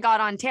that's how I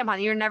got on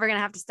tampons. You're never gonna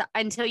have to stop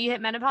until you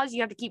hit menopause.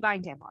 You have to keep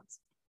buying tampons.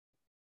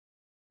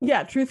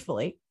 Yeah,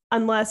 truthfully.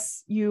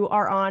 Unless you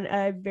are on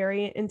a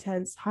very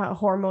intense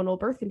hormonal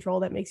birth control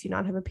that makes you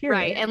not have a period.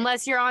 Right.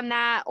 Unless you're on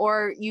that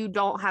or you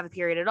don't have a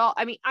period at all.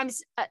 I mean,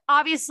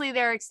 obviously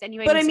there are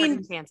extenuating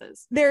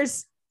circumstances.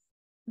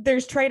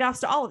 There's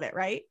trade-offs to all of it,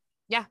 right?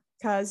 Yeah.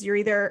 Because you're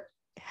either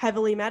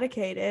heavily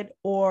medicated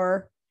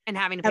or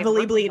having to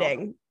heavily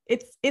bleeding.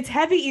 It's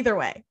heavy either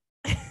way.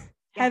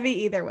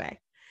 Heavy either way.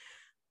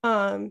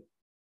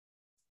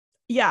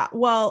 Yeah,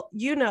 well,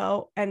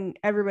 and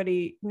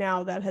everybody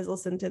now that has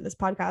listened to this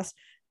podcast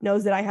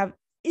knows that I have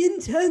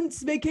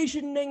intense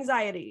vacation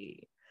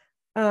anxiety.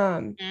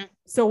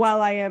 So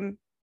while I am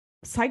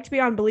psyched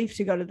beyond belief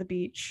to go to the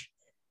beach,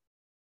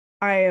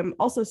 I am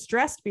also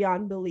stressed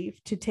beyond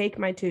belief to take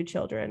my 2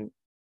 children,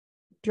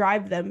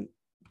 drive them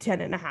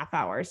 10 and a half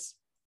hours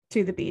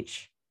to the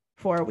beach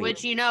for a week.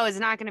 Which is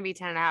not going to be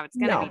 10 and a half. It's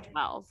going to be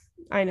 12.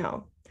 I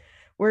know.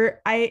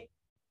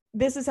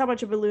 This is how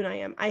much of a loon I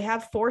am. I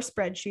have 4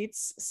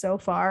 spreadsheets so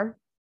far.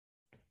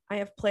 I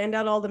have planned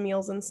out all the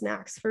meals and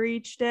snacks for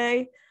each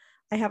day.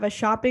 I have a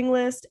shopping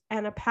list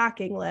and a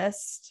packing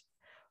list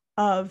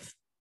of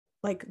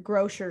like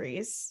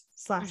groceries /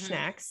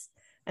 snacks.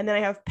 And then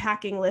I have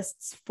packing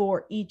lists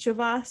for each of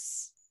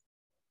us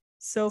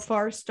so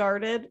far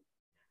started.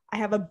 I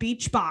have a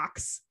beach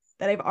box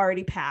that I've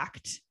already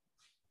packed.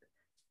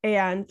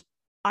 And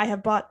I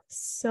have bought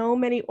so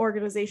many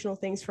organizational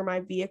things for my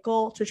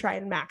vehicle to try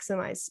and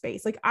maximize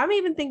space. Like I'm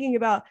even thinking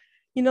about,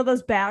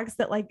 those bags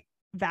that like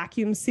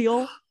vacuum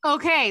seal.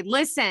 Okay,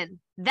 listen,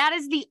 that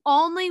is the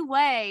only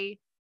way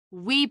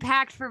we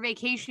packed for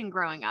vacation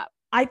growing up.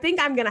 I think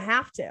I'm gonna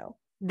have to.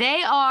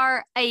 They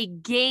are a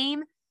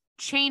game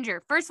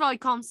changer. First of all, we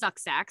call them suck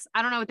sacks.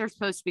 I don't know what they're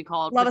supposed to be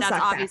called, Love but a that's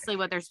suck sack. obviously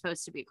what they're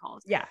supposed to be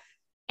called. Yeah.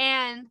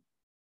 And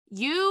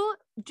you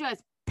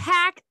just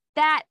pack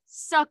that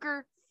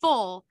sucker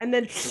full And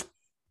then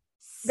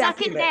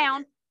suck it it.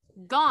 down,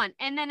 gone.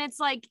 And then it's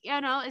like,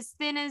 as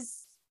thin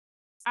as,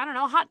 I don't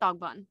know, a hot dog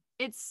bun.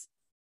 It's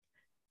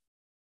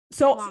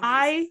so Long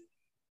I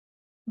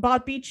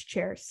bought beach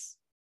chairs.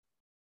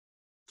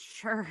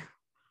 sure.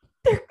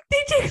 They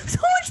take up so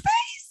much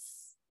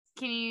space.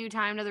 Can you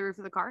tie them to the roof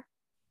of the car?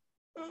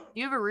 Do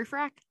you have a roof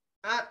rack?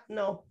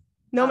 No,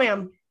 Oh.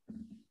 ma'am.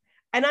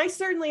 And I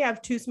certainly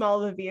have too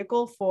small of a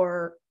vehicle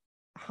for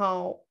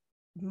how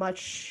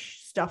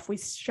much stuff we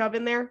shove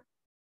in there.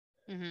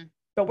 Mm-hmm.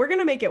 But we're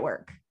gonna make it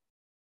work.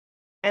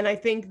 And I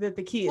think that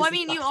the key is. Well, I the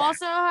mean, suck you sack.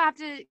 also have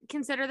to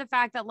consider the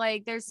fact that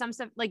like there's some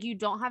stuff like you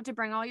don't have to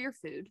bring all your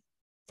food.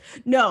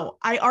 No,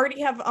 I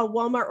already have a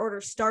Walmart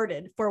order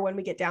started for when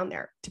we get down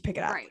there to pick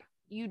it up. Right.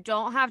 You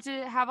don't have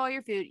to have all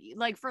your food.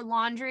 Like for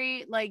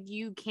laundry, like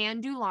you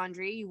can do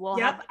laundry. You will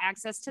Yep. have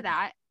access to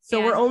that. So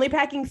we're And only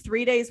packing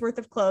 3 days worth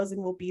of clothes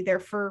and we'll be there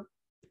for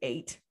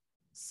 8.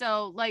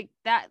 so like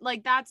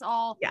that's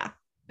all Yeah.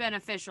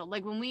 beneficial.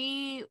 Like when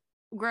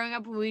growing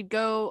up, when we'd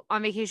go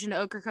on vacation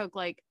to Ocracoke,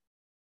 like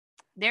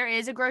there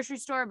is a grocery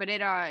store, but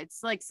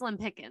it's like slim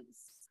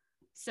pickings.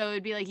 So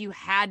it'd be like you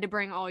had to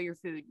bring all your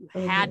food. You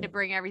had to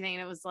bring everything.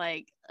 And it was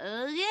like,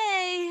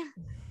 okay,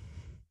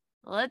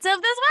 let's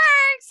hope this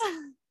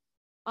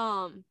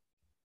works.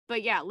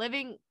 But yeah,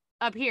 living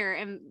up here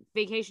and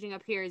vacationing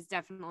up here is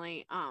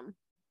definitely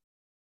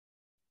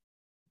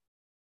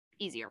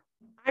easier.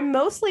 I'm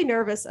mostly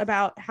nervous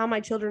about how my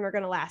children are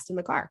going to last in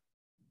the car.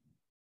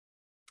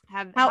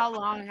 How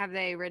long have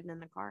they ridden in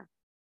the car?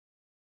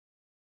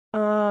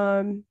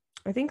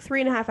 I think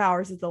 3.5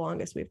 hours is the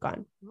longest we've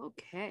gone.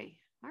 Okay.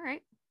 All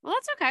right. Well,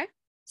 that's okay.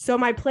 So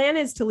my plan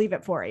is to leave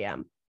at 4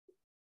 a.m.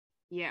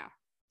 Yeah.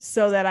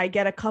 so that I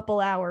get a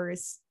couple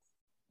hours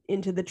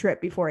into the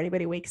trip before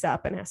anybody wakes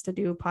up and has to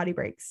do potty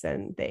breaks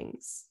and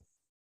things.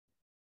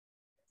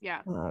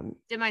 Yeah.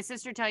 Did my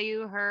sister tell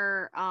you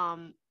her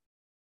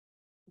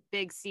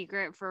big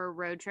secret for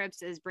road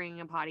trips is bringing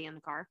a potty in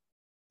the car?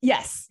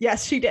 Yes,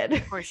 she did.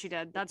 Of course she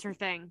did. That's her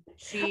thing.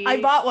 I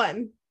bought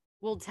one.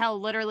 Will tell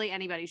literally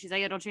anybody. She's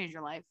like, it'll change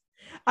your life.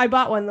 I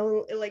bought one.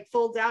 It like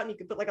folds out and you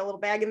can put like a little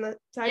bag in the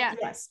side. Yeah.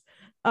 Yes.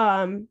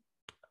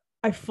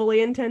 I fully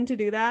intend to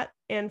do that.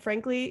 And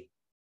frankly,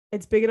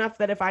 it's big enough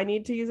that if I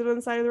need to use it on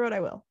the side of the road, I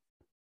will.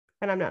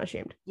 And I'm not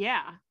ashamed.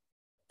 Yeah.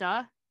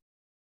 Duh.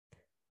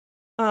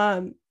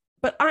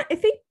 But I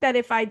think that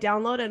if I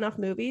download enough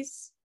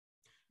movies,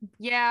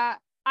 yeah.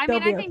 I they'll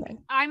mean, be okay.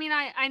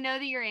 I know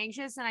that you're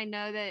anxious and I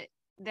know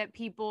that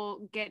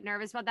people get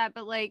nervous about that,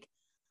 but like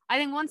I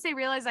think once they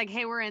realize like,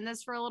 hey, we're in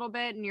this for a little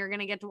bit and you're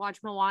gonna get to watch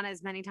Moana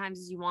as many times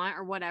as you want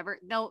or whatever,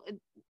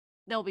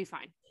 they'll be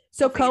fine.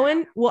 So We'll figure it Cohen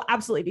out. will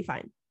absolutely be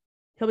fine.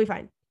 He'll be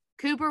fine.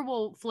 Cooper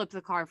will flip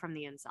the car from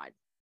the inside.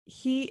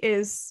 He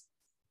is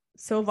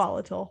so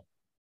volatile.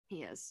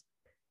 He is.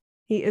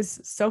 He is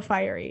so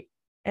fiery.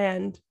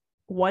 And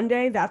one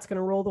day that's going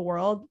to rule the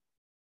world.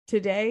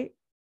 Today,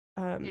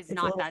 It's a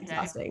not little that day.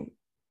 exhausting.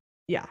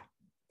 Yeah.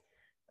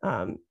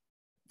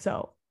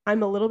 So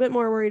I'm a little bit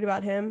more worried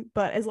about him,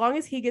 but as long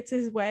as he gets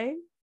his way,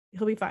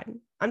 he'll be fine.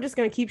 I'm just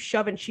going to keep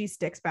shoving cheese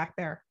sticks back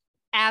there.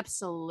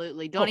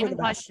 Absolutely. Don't Hope for even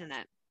the best. question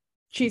it.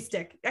 Cheese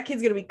stick. That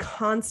kid's going to be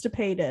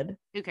constipated.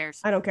 Who cares?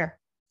 I don't care.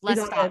 Less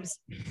He's on stops.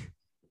 edge.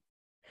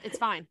 It's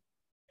fine.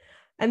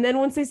 And then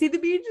once they see the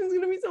beach, it's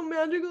going to be so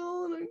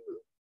magical. And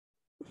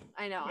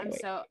I know. Can't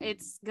wait.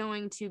 It's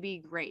going to be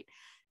great.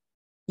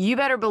 You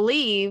better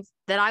believe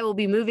that I will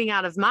be moving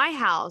out of my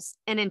house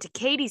and into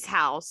Katie's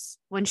house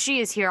when she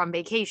is here on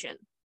vacation.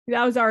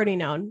 that was already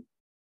known.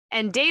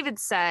 And David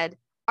said,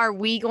 are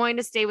we going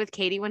to stay with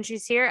Katie when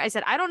she's here? I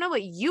said, I don't know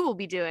what you will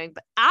be doing,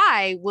 but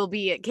I will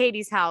be at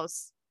Katie's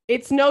house.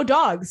 It's no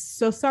dogs.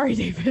 So sorry,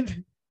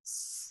 David.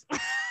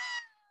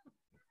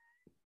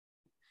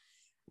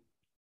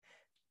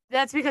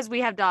 That's because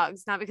we have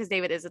dogs, not because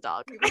David is a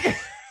dog.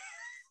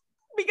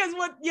 Because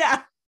what?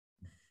 Yeah.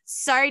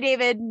 Sorry,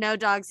 David. No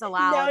dogs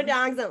allowed. No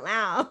dogs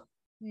allowed.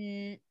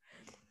 Mm.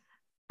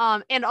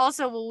 And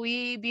also, will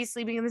we be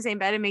sleeping in the same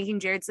bed and making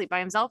Jared sleep by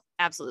himself?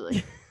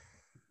 Absolutely.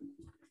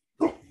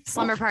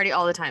 Slumber party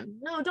all the time.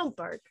 No, don't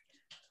bark.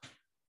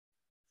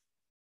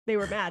 They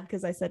were mad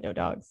because I said no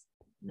dogs.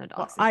 No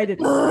Well, dogs. I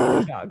didn't say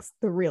no dogs.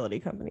 The realty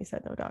company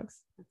said no dogs.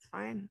 It's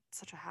fine. It's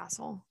such a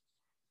hassle.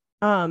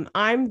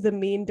 I'm the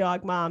mean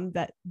dog mom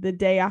that the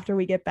day after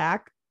we get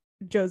back,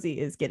 Josie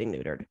is getting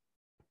neutered.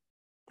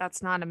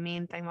 That's not a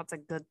mean thing. That's a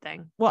good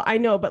thing. Well, I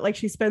know, but like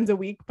she spends a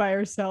week by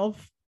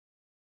herself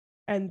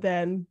and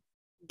then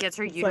Gets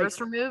her It's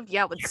uterus like- removed.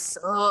 Yeah, it would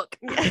suck.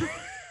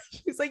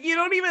 she's like, you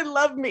don't even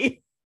love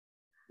me.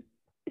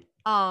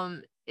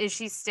 Is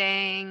she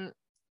staying?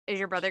 Is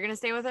your brother gonna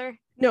stay with her?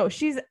 No,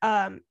 she's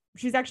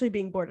actually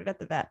being boarded at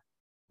the vet.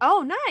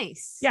 Oh,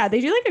 nice. Yeah,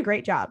 they do like a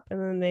great job. And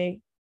then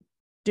they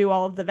do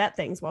all of the vet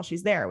things while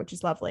she's there, which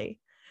is lovely.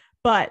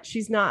 but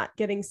she's not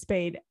getting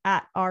spayed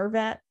at our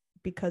vet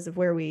because of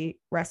where we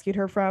rescued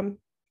her from.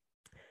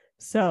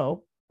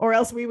 So, or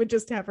else we would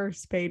just have her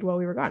spayed while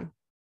we were gone.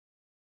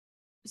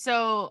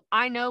 So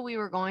I know we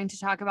were going to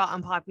talk about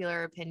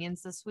unpopular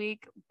opinions this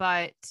week,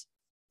 but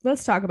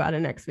let's talk about it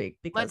next week.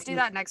 Let's do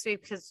that next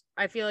week because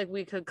I feel like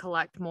we could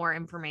collect more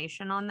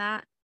information on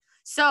that.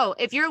 So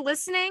if you're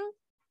listening,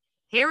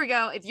 here we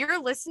go. If you're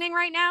listening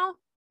right now,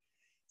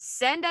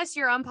 send us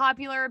your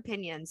unpopular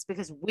opinions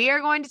because we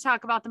are going to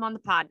talk about them on the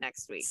pod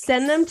next week.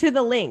 Send them to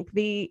the link,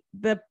 the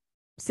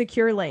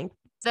secure link.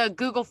 The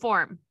Google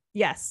form.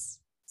 Yes.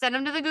 Send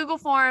them to the Google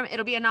form.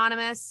 It'll be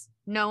anonymous.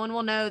 No one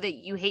will know that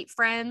you hate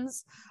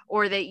Friends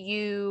or that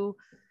you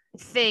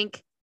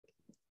think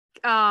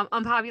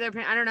unpopular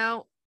opinion. I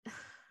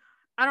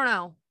don't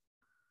know.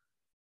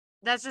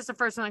 That's just the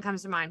first one that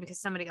comes to mind because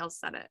somebody else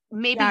said it.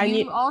 Maybe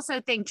you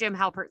also think Jim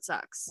Halpert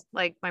sucks,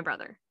 like my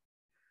brother.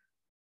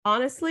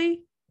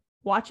 Honestly,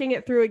 watching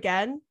it through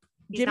again,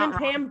 He's Jim and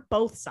not Pam wrong.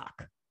 both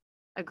suck.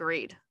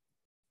 Agreed.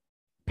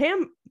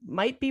 Pam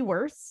might be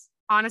worse.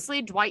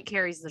 Honestly, Dwight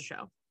carries the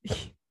show.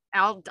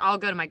 I'll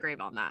go to my grave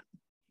on that.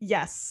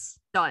 Yes.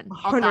 Done.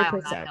 I'll die on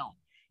 100%. that hill.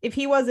 If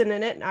he wasn't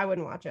in it, I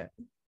wouldn't watch it.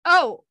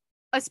 Oh,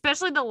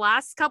 especially the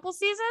last couple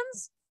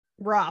seasons.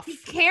 Rough. He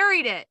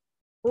carried it.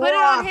 Put it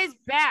on his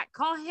back.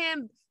 Call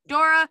him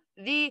Dora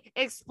the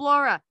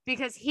Explorer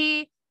because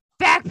he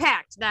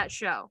backpacked that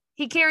show.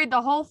 He carried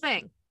the whole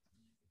thing.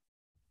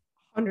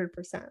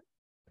 100%.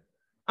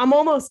 I'm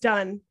almost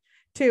done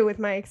too with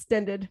my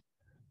extended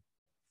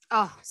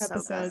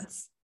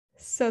episodes.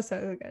 So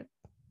good.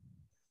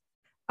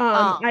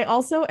 I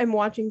also am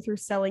watching through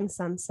Selling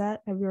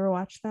Sunset. Have you ever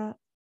watched that?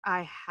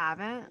 I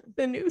haven't.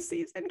 The new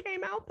season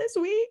came out this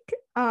week.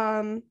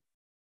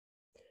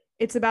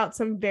 It's about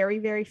some very,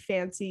 very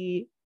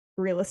fancy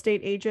real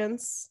estate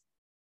agents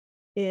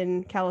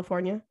in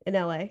California, in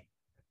LA.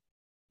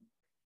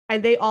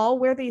 And they all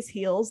wear these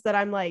heels that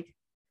I'm like,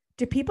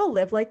 do people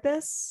live like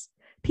this?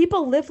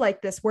 People live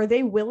like this where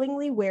they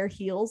willingly wear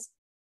heels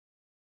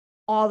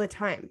all the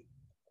time.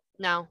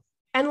 No.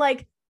 And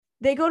like,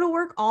 they go to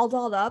work all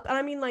dolled up. And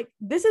I mean, like,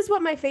 this is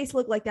what my face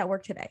looked like at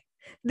work today.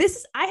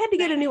 I had to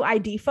get a new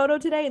ID photo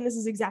today. And this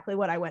is exactly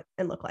what I went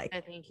and looked like.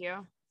 Thank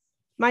you.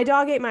 My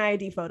dog ate my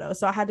ID photo,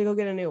 so I had to go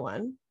get a new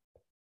one.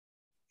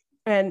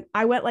 And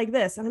I went like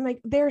this. And I'm like,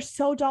 they're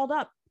so dolled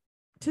up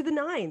to the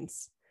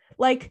nines.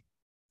 Like,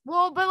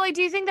 well, but like,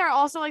 do you think they're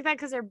also like that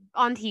because they're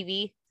on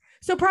TV?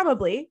 So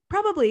probably.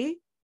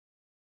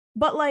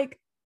 But like,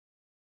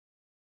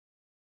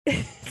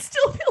 it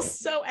still feels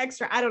so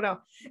extra. I don't know.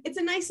 It's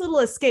a nice little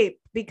escape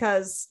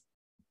because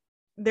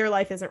their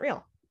life isn't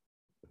real.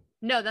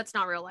 No, that's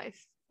not real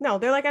life. No,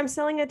 they're like, I'm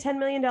selling a $10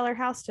 million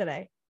house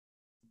today.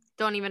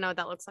 Don't even know what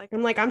that looks like.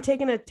 I'm like, I'm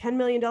taking a $10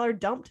 million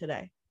dump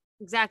today.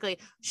 Exactly.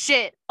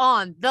 Shit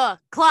on the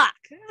clock.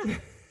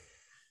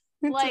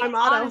 Like,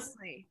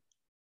 honestly,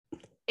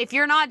 if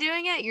you're not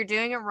doing it, you're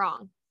doing it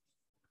wrong.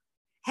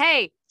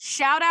 Hey,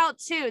 shout out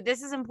to,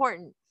 this is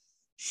important.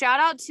 Shout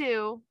out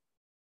to,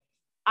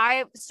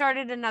 I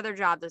started another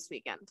job this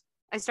weekend.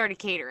 I started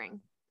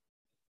catering.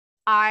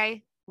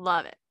 I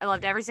love it. I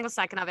loved every single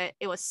second of it.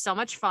 It was so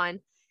much fun.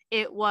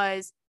 It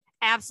was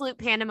absolute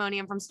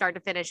pandemonium from start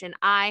to finish. And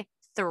I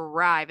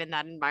thrive in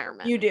that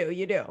environment. You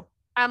do.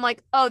 I'm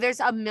like, oh, there's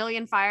a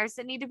million fires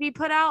that need to be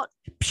put out.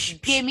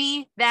 Give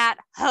me that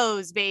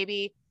hose,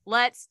 baby.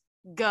 Let's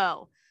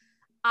go.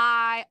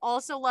 I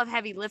also love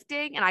heavy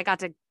lifting and I got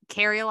to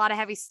carry a lot of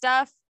heavy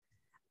stuff.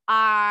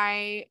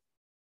 I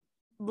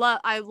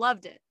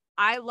loved it.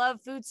 I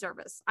love food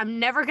service. I'm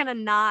never going to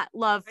not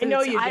love food. I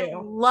know you do. I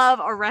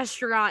love a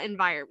restaurant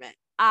environment.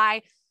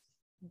 I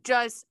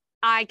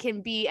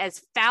can be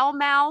as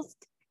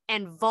foul-mouthed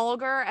and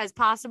vulgar as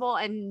possible.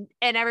 And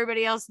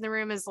everybody else in the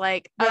room is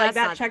like, oh, like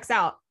that checks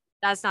out.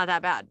 That's not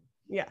that bad.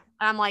 Yeah.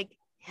 And I'm like,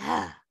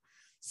 yeah.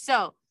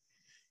 So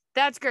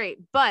that's great.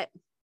 But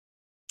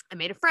I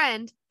made a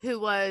friend who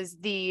was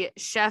the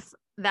chef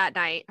that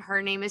night.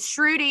 Her name is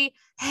Shruti.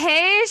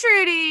 Hey,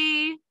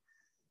 Shruti.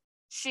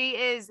 She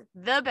is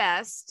the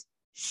best.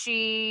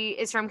 She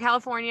is from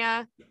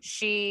California.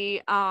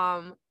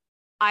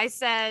 I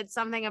said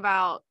something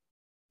about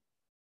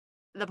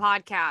the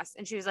podcast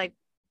and she was like,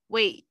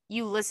 wait,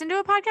 you listen to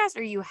a podcast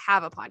or you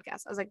have a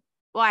podcast? I was like,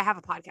 well, I have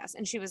a podcast.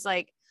 And she was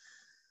like,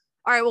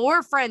 all right, well,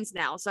 we're friends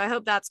now. So I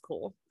hope that's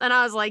cool. And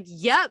I was like,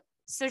 yep.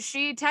 So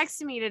she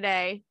texted me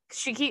today.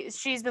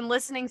 She's been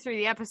listening through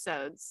the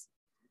episodes.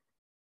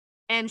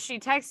 And she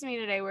texted me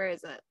today, where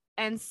is it?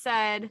 And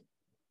said,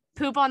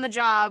 poop on the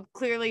job,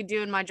 clearly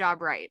doing my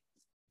job right.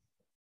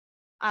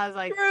 I was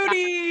like,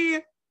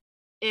 Shruti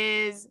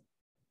is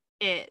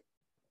it.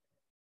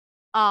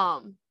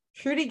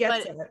 Shruti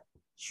gets it.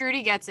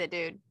 Shruti gets it,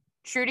 dude.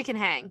 Shruti can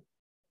hang.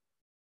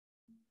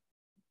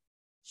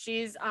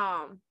 She's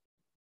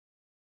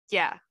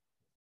yeah.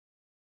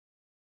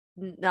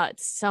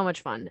 Nuts. So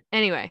much fun.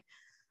 Anyway,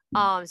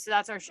 so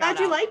that's our shout out.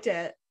 Glad you liked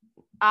it.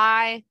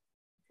 I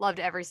loved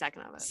every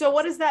second of it. So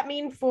what does that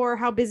mean for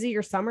how busy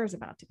your summer is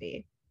about to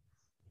be?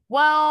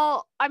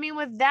 Well, I mean,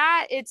 with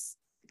that, it's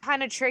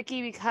kind of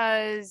tricky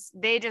because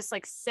they just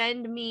like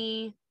send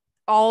me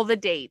all the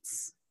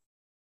dates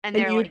and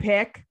And they're you like,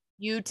 pick.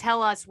 you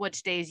tell us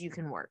which days you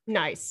can work,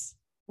 Nice.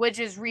 which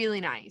is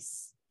really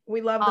nice.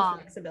 We love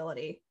the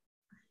flexibility.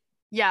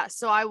 Yeah.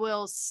 So I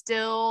will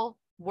still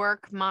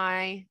work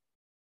my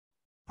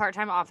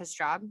part-time office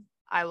job.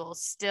 I will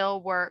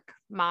still work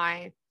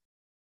my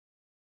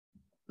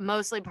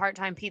mostly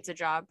part-time pizza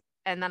job.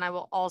 And then I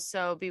will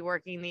also be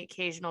working the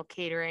occasional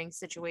catering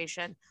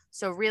situation.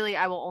 So really,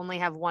 I will only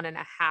have 1.5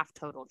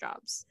 total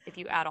jobs if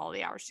you add all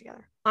the hours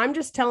together. I'm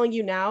just telling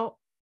you now,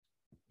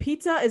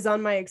 pizza is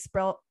on my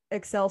Excel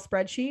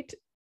spreadsheet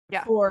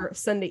for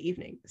Sunday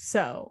evening.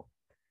 So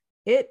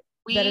it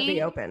better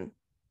be open.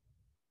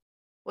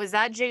 Was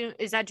that June?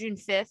 Is that June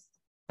 5th?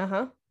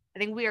 Uh-huh. I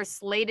think we are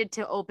slated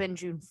to open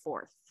June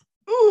 4th.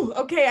 Ooh,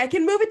 okay. I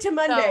can move it to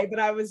Monday, but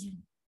I was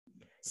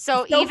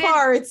so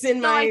far it's in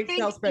my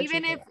Excel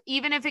spreadsheet.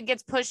 Even if it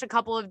gets pushed a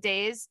couple of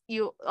days,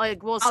 you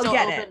like we'll still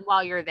open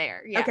while you're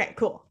there. Yeah. Okay,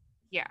 cool.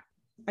 Yeah.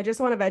 I just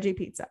want a veggie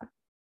pizza.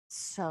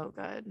 So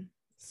good.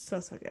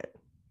 So good.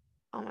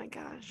 Oh my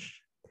gosh.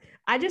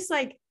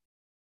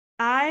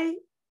 I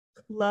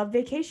love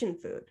vacation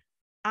food.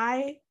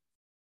 I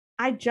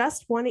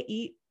just want to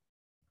eat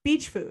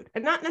beach food,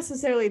 and not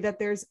necessarily that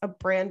there's a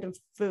brand of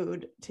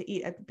food to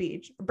eat at the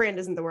beach. Brand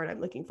isn't the word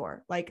I'm looking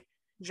for. Like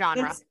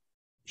genre.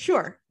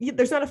 Sure.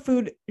 There's not a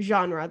food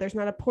genre. There's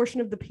not a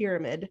portion of the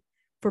pyramid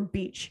for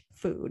beach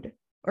food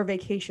or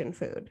vacation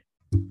food.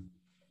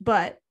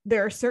 But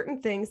there are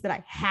certain things that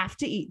I have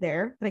to eat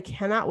there that I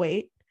cannot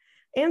wait.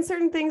 And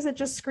certain things that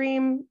just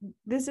scream,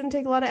 this didn't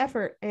take a lot of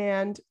effort.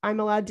 And I'm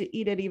allowed to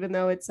eat it even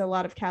though it's a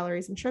lot of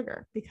calories and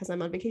sugar because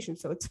I'm on vacation.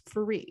 So it's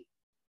free.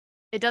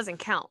 It doesn't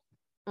count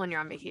when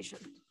you're on vacation.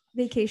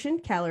 Vacation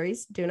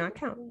calories do not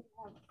count.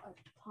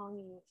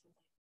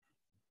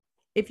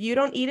 If you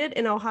don't eat it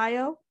in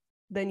Ohio,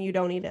 then you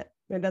don't eat it.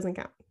 It doesn't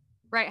count.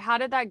 Right. How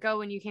did that go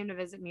when you came to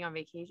visit me on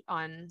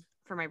vacation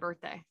for my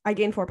birthday? I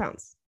gained 4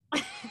 pounds.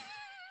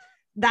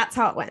 That's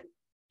how it went.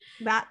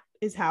 That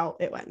is how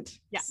it went.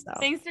 Yeah. So.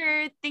 Thank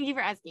you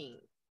for asking.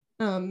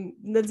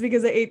 That's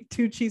because I ate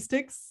 2 cheese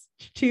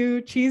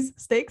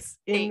steaks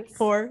in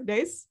 4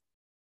 days.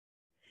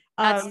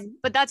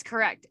 But that's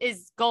correct.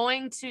 Is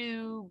going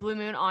to Blue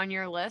Moon on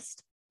your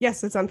list?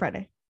 Yes, it's on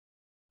Friday.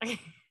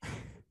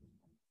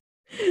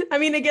 I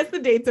mean, I guess the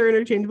dates are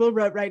interchangeable,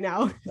 but right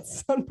now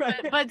it's on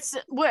Friday. But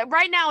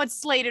right now it's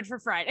slated for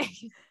Friday.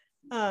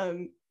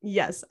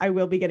 Yes, I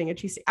will be getting a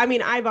cheesesteak. I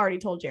mean, I've already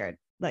told Jared,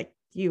 like,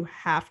 you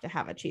have to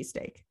have a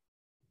cheesesteak.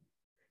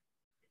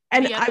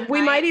 And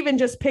we might even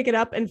just pick it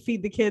up and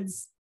feed the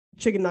kids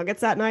chicken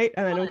nuggets that night,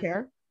 and I don't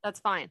care. That's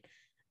fine.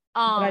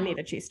 But I need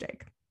a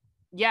cheesesteak.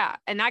 Yeah,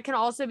 and that can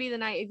also be the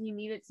night if you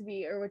need it to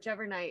be, or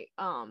whichever night.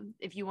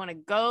 If you want to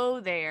go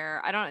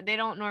there, they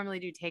don't normally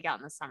do takeout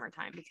in the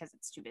summertime because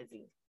it's too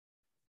busy.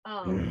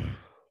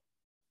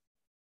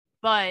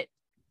 But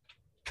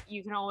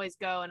you can always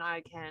go, and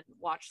I can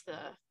watch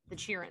the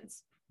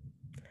cheer-ins.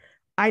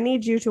 I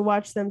need you to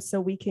watch them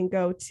so we can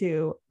go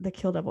to the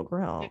Kill Devil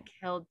Grill. The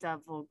Kill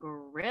Devil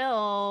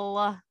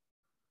Grill.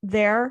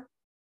 Their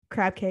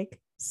crab cake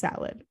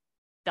salad.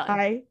 Done.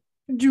 I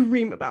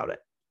dream about it.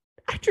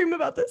 I dream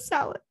about this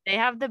salad. They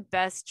have the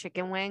best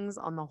chicken wings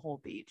on the whole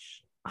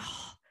beach.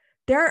 Oh,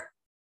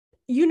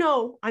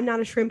 I'm not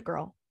a shrimp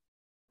girl.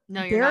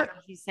 No, you're not.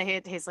 You say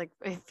it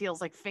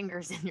feels like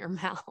fingers in your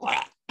mouth.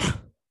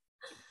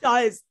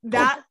 Guys,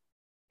 that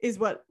is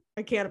what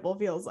a cannibal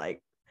feels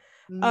like.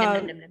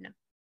 No.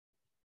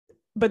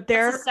 But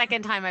that's the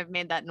second time I've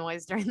made that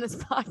noise during this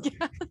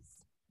podcast.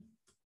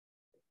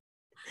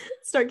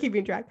 Start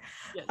keeping track.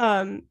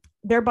 Yes.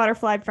 Their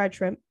butterfly fried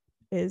shrimp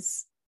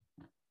is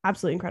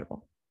absolutely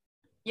incredible.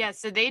 Yeah,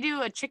 so they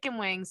do a chicken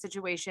wing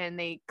situation.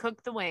 They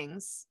cook the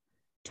wings,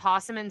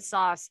 toss them in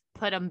sauce,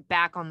 put them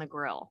back on the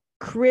grill.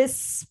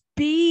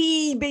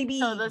 Crispy, baby.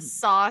 So the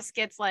sauce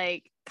gets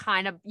like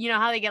kind of, you know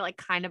how they get like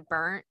kind of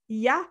burnt?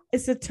 Yeah,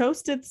 it's a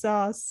toasted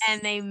sauce.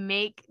 And they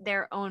make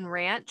their own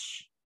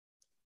ranch.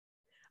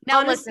 Now,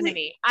 honestly, listen to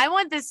me. I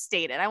want this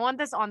stated. I want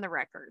this on the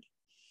record.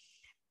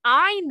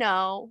 I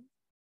know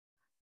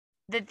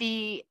that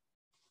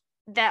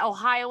that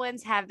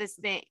Ohioans have this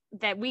thing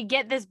that we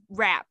get this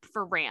rap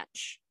for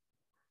ranch.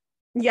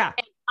 Yeah.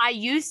 And I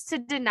used to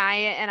deny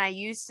it and I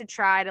used to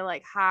try to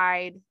like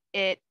hide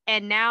it.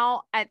 And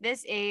now at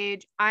this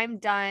age, I'm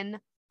done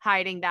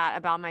hiding that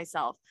about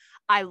myself.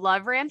 I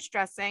love ranch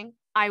dressing.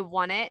 I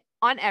want it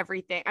on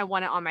everything. I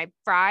want it on my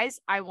fries.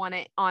 I want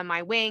it on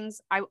my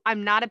wings.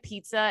 I'm not a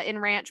pizza and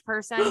ranch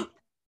person.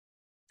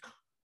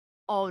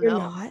 Oh, You're no.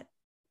 Not?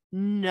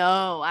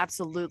 No,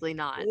 absolutely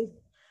not.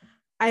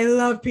 I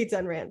love pizza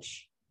and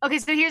ranch. Okay,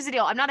 so here's the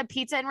deal. I'm not a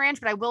pizza and ranch,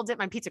 but I will dip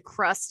my pizza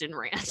crust in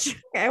ranch.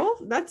 Okay, well,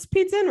 that's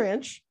pizza and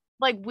ranch.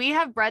 Like we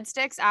have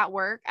breadsticks at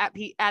work at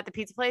the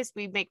pizza place.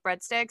 We make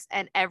breadsticks,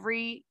 and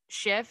every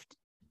shift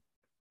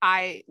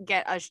I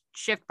get a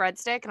shift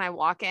breadstick and I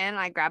walk in and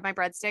I grab my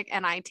breadstick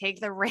and I take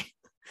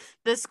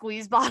the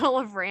squeeze bottle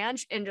of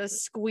ranch and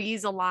just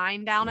squeeze a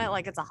line down it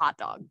like it's a hot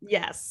dog.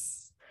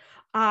 Yes.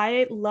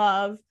 I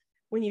love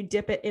when you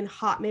dip it in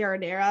hot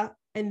marinara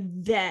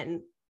and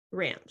then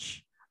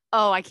ranch.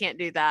 Oh, I can't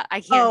do that.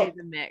 I can't do Oh.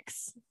 the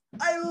mix.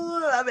 I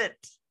love it.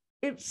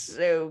 It's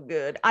so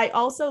good. I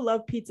also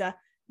love pizza.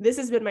 This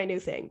has been my new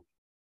thing.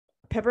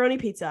 Pepperoni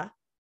pizza,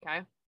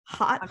 Okay.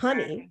 hot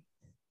honey.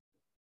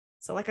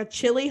 So like a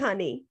chili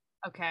honey,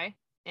 Okay.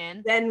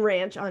 And then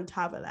ranch on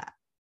top of that.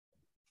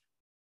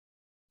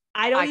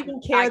 I don't I even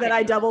could- care I that could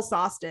I do double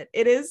sauced it.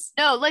 It is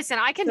no, listen,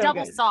 I can So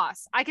double good.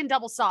 sauce. I can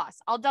double sauce.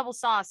 I'll double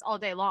sauce all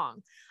day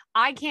long.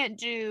 I can't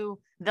do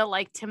the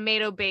like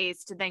tomato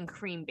based, then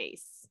cream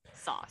based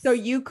sauce. so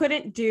you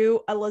couldn't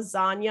do a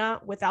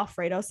lasagna with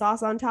Alfredo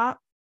sauce on top?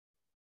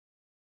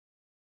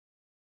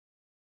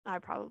 I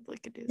probably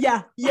could do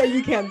that. Yeah,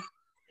 you can.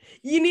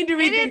 You need to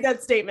Maybe rethink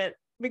that statement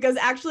because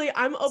actually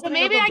I'm opening So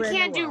maybe up a I brand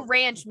can't new do world.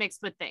 ranch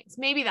mixed with things.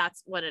 Maybe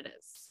that's what it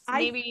is.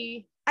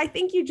 Maybe I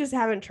think you just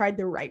haven't tried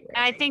the right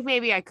I ranch. think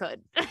maybe I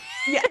could.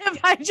 Yeah. If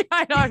I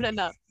tried hard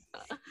enough.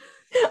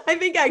 I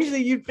think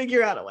actually you'd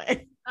figure out a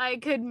way. I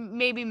could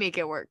maybe make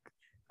it work.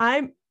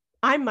 I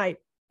might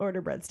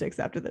order breadsticks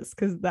after this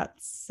because that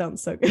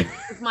sounds so good.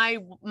 My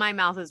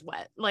mouth is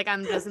wet. Like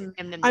I'm just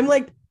I'm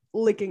like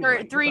licking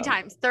the three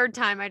microphone. times. Third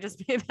time I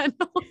just made that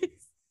noise.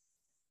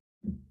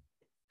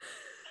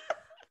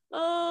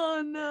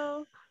 Oh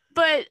no.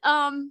 But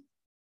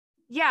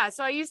yeah,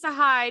 so I used to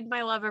hide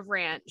my love of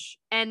ranch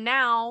and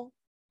now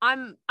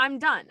I'm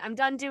done. I'm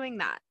done doing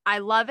that. I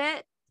love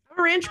it. I'm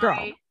a ranch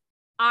girl.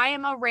 I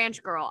am a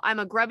ranch girl. I'm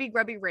a grubby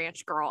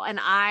ranch girl. And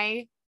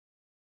I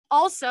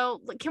also,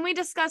 can we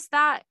discuss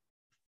that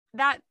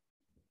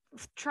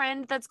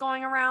trend that's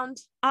going around?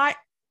 I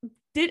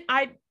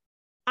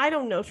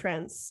don't know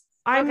trends.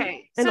 I'm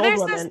okay. an So old there's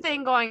woman. this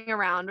thing going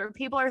around where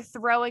people are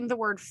throwing the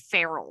word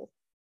feral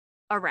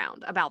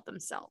around about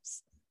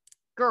themselves.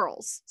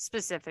 Girls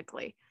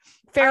specifically.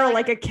 Feral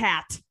like a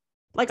cat,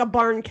 like a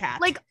barn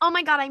cat. Like, oh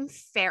my God, I'm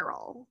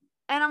feral.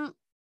 And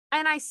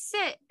I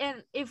sit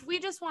and if we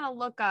just want to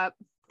look up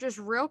just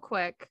real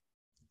quick.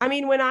 I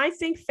mean, when I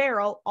think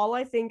feral, all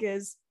I think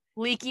is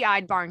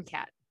Leaky-eyed barn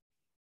cat.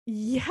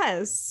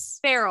 yes.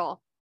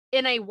 Feral.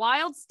 In a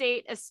wild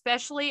state,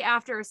 especially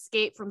after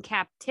escape from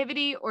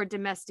captivity or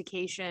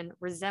domestication,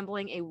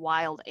 resembling a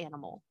wild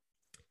animal.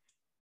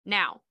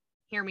 Now,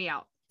 hear me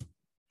out.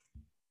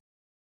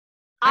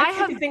 I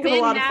have think of a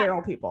lot of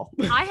feral people.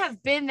 I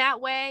have been that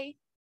way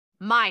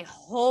my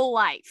whole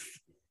life.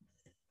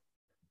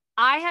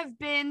 I have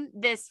been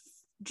this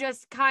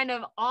just kind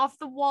of off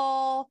the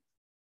wall,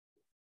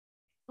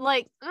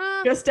 like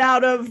just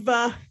out of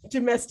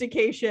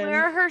domestication.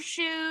 wear her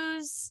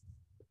shoes.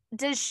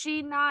 Does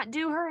she not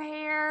do her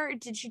hair?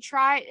 Did she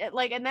try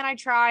like, and then I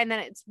try and then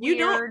it's weird.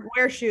 You don't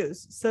wear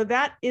shoes, so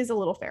that is a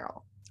little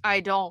feral. I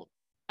don't.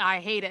 I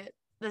hate it.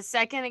 The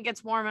second it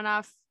gets warm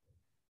enough.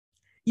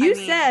 You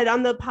said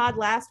on the pod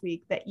last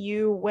week that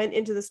you went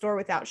into the store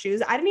without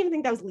shoes. I didn't even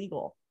think that was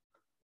legal.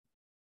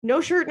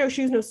 No shirt, no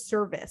shoes, no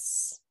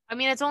service. I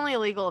mean, it's only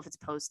illegal if it's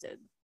posted.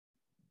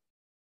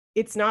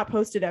 It's not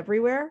posted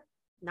everywhere.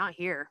 Not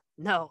here.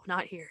 No,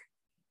 not here.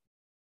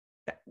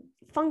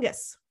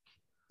 Fungus.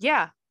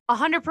 Yeah,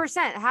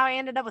 100%. How I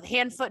ended up with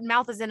hand, foot, and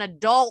mouth as an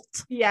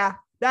adult. Yeah,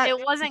 that It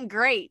wasn't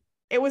great,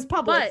 it was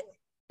public. but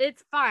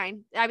it's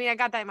fine. I mean, I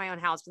got that in my own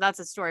house, but that's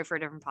a story for a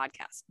different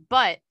podcast.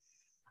 But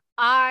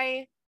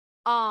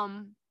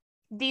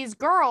these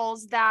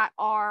girls that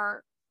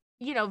are,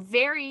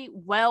 very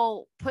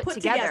well put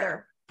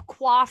together.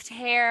 Coiffed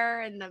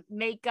hair and the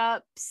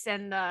makeups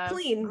and the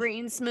Clean.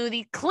 green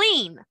smoothie,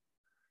 clean.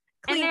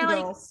 Clean and they're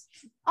girls.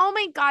 like, oh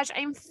my gosh,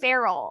 I'm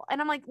feral. And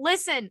I'm like,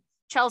 listen,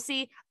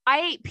 Chelsea, I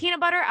ate peanut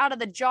butter out of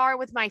the jar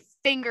with my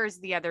fingers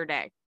the other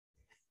day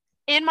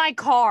in my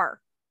car.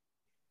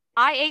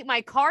 I ate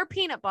my car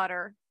peanut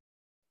butter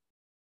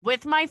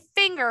with my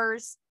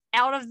fingers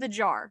out of the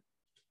jar.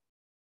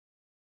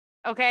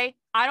 Okay.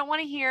 I don't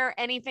want to hear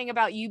anything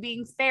about you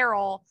being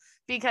feral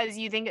because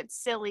you think it's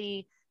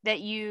silly that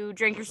you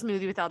drink your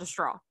smoothie without a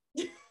straw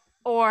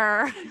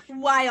or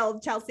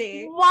Wild,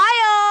 Chelsea.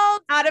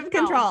 wild, Out of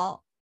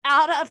control.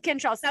 out of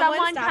control. Someone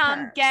Someone stop come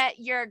her. get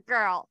your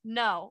girl.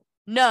 No.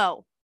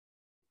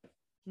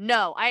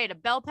 I ate a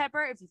bell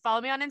pepper. If you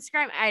follow me on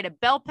Instagram, I ate a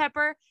bell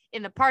pepper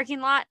in the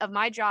parking lot of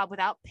my job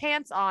without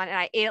pants on. And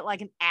I ate it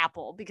like an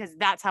apple because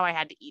that's how I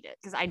had to eat it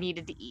because I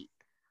needed to eat.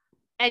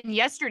 And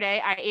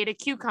yesterday I ate a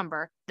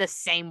cucumber the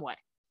same way,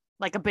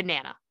 like a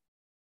banana.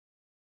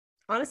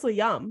 Honestly,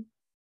 yum.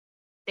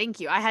 Thank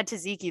you. I had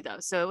tzatziki though,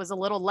 so it was a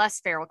little less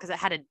feral because it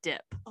had a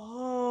dip.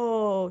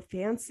 Oh,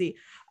 fancy.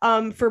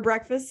 For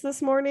breakfast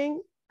this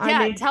morning,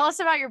 Yeah, tell us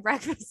about your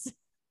breakfast.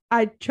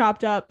 I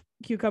chopped up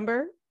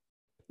cucumber,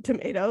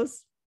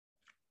 tomatoes,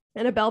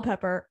 and a bell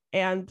pepper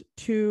and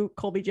 2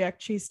 Colby Jack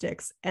cheese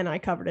sticks, and I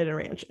covered it in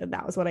ranch, and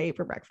that was what I ate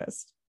for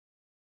breakfast.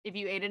 If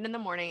you ate it in the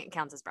morning, it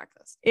counts as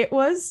breakfast. It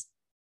was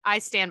I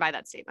stand by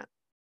that statement.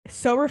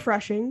 so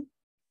refreshing,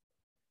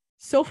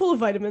 so full of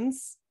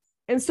vitamins,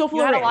 and so full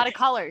You of had ranch. a lot of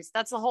colors.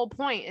 That's the whole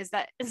point, is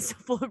that it's so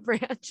full of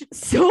ranch.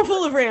 So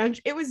full of ranch.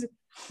 It was,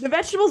 the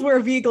vegetables were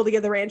a vehicle to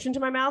get the ranch into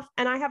my mouth,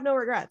 and I have no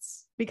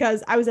regrets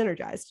because I was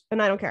energized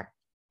and I don't care.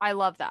 I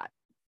love that.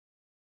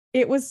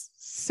 It was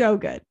so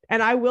good.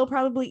 And I will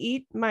probably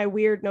eat my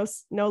weird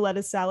no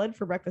lettuce salad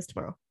for breakfast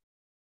tomorrow.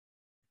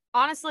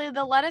 Honestly,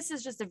 the lettuce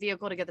is just a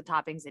vehicle to get the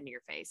toppings into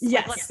your face.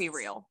 Yes. Let's be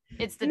real.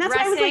 It's the And that's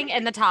why I was dressing like-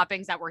 and the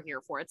toppings that we're here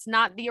for. It's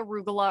not the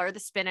arugula or the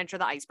spinach or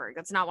the iceberg.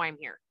 That's not why I'm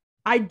here.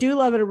 I do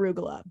love an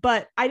arugula,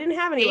 but I didn't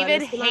have any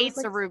David lettuce. And I was hates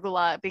like,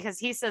 arugula because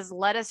he says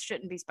lettuce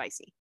shouldn't be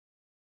spicy.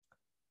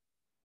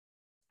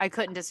 I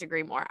couldn't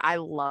disagree more. I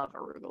love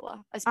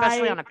arugula,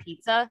 especially on a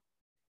pizza.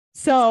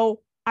 So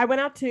I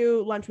went out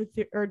to lunch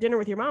or dinner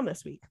with your mom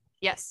this week.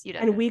 Yes, you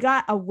did. And we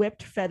got a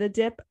whipped feta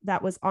dip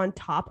that was on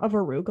top of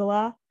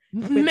arugula.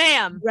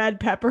 Ma'am. Red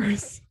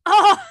peppers.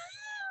 Oh,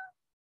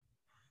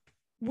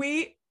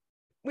 We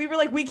were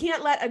like, we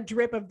can't let a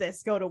drip of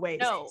this go to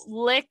waste. no,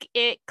 lick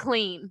it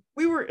clean.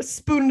 We were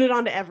spooning it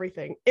onto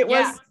everything. It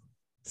was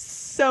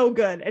so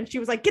good. And she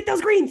was like, get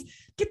those greens.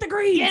 Get the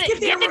greens. Get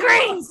the arugula."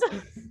 greens.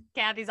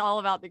 Kathy's all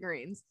about the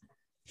greens.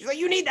 She's like,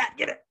 you need that.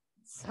 Get it.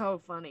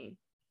 So funny.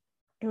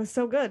 It was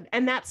so good.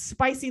 And that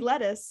spicy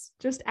lettuce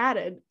just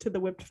added to the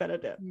whipped feta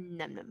dip.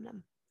 Num, num,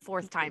 num.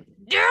 Fourth time.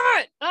 Damn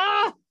it.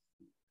 Ah!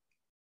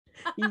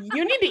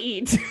 You need to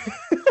eat.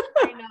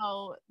 I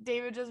know.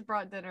 David just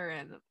brought dinner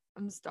in.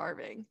 I'm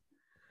starving.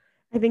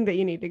 I think that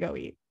you need to go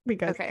eat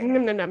because Okay.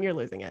 you're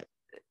losing it.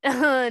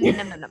 Num,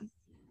 num, num.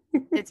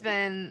 It's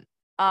been,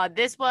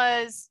 this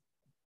was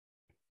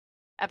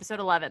episode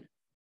 11.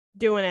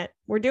 Doing it.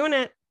 We're doing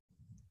it.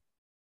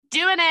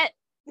 Doing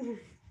it.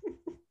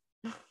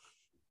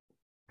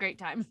 Great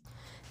time.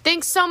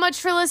 Thanks so much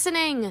for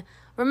listening.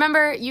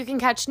 Remember, you can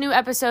catch new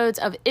episodes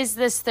of Is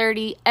This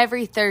 30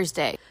 every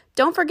Thursday.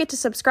 Don't forget to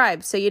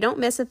subscribe so you don't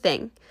miss a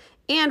thing.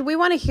 And we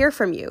want to hear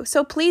from you,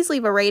 so please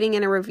leave a rating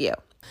and a review.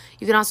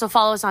 You can also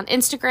follow us on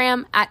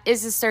Instagram at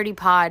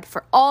IsThis30Pod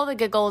for all the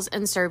giggles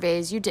and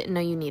surveys you didn't know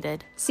you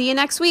needed. See you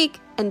next week,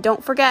 and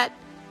don't forget,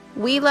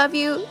 we love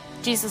you.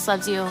 Jesus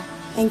loves you.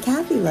 And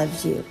Kathy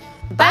loves you.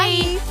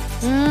 Bye.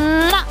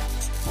 Mwah.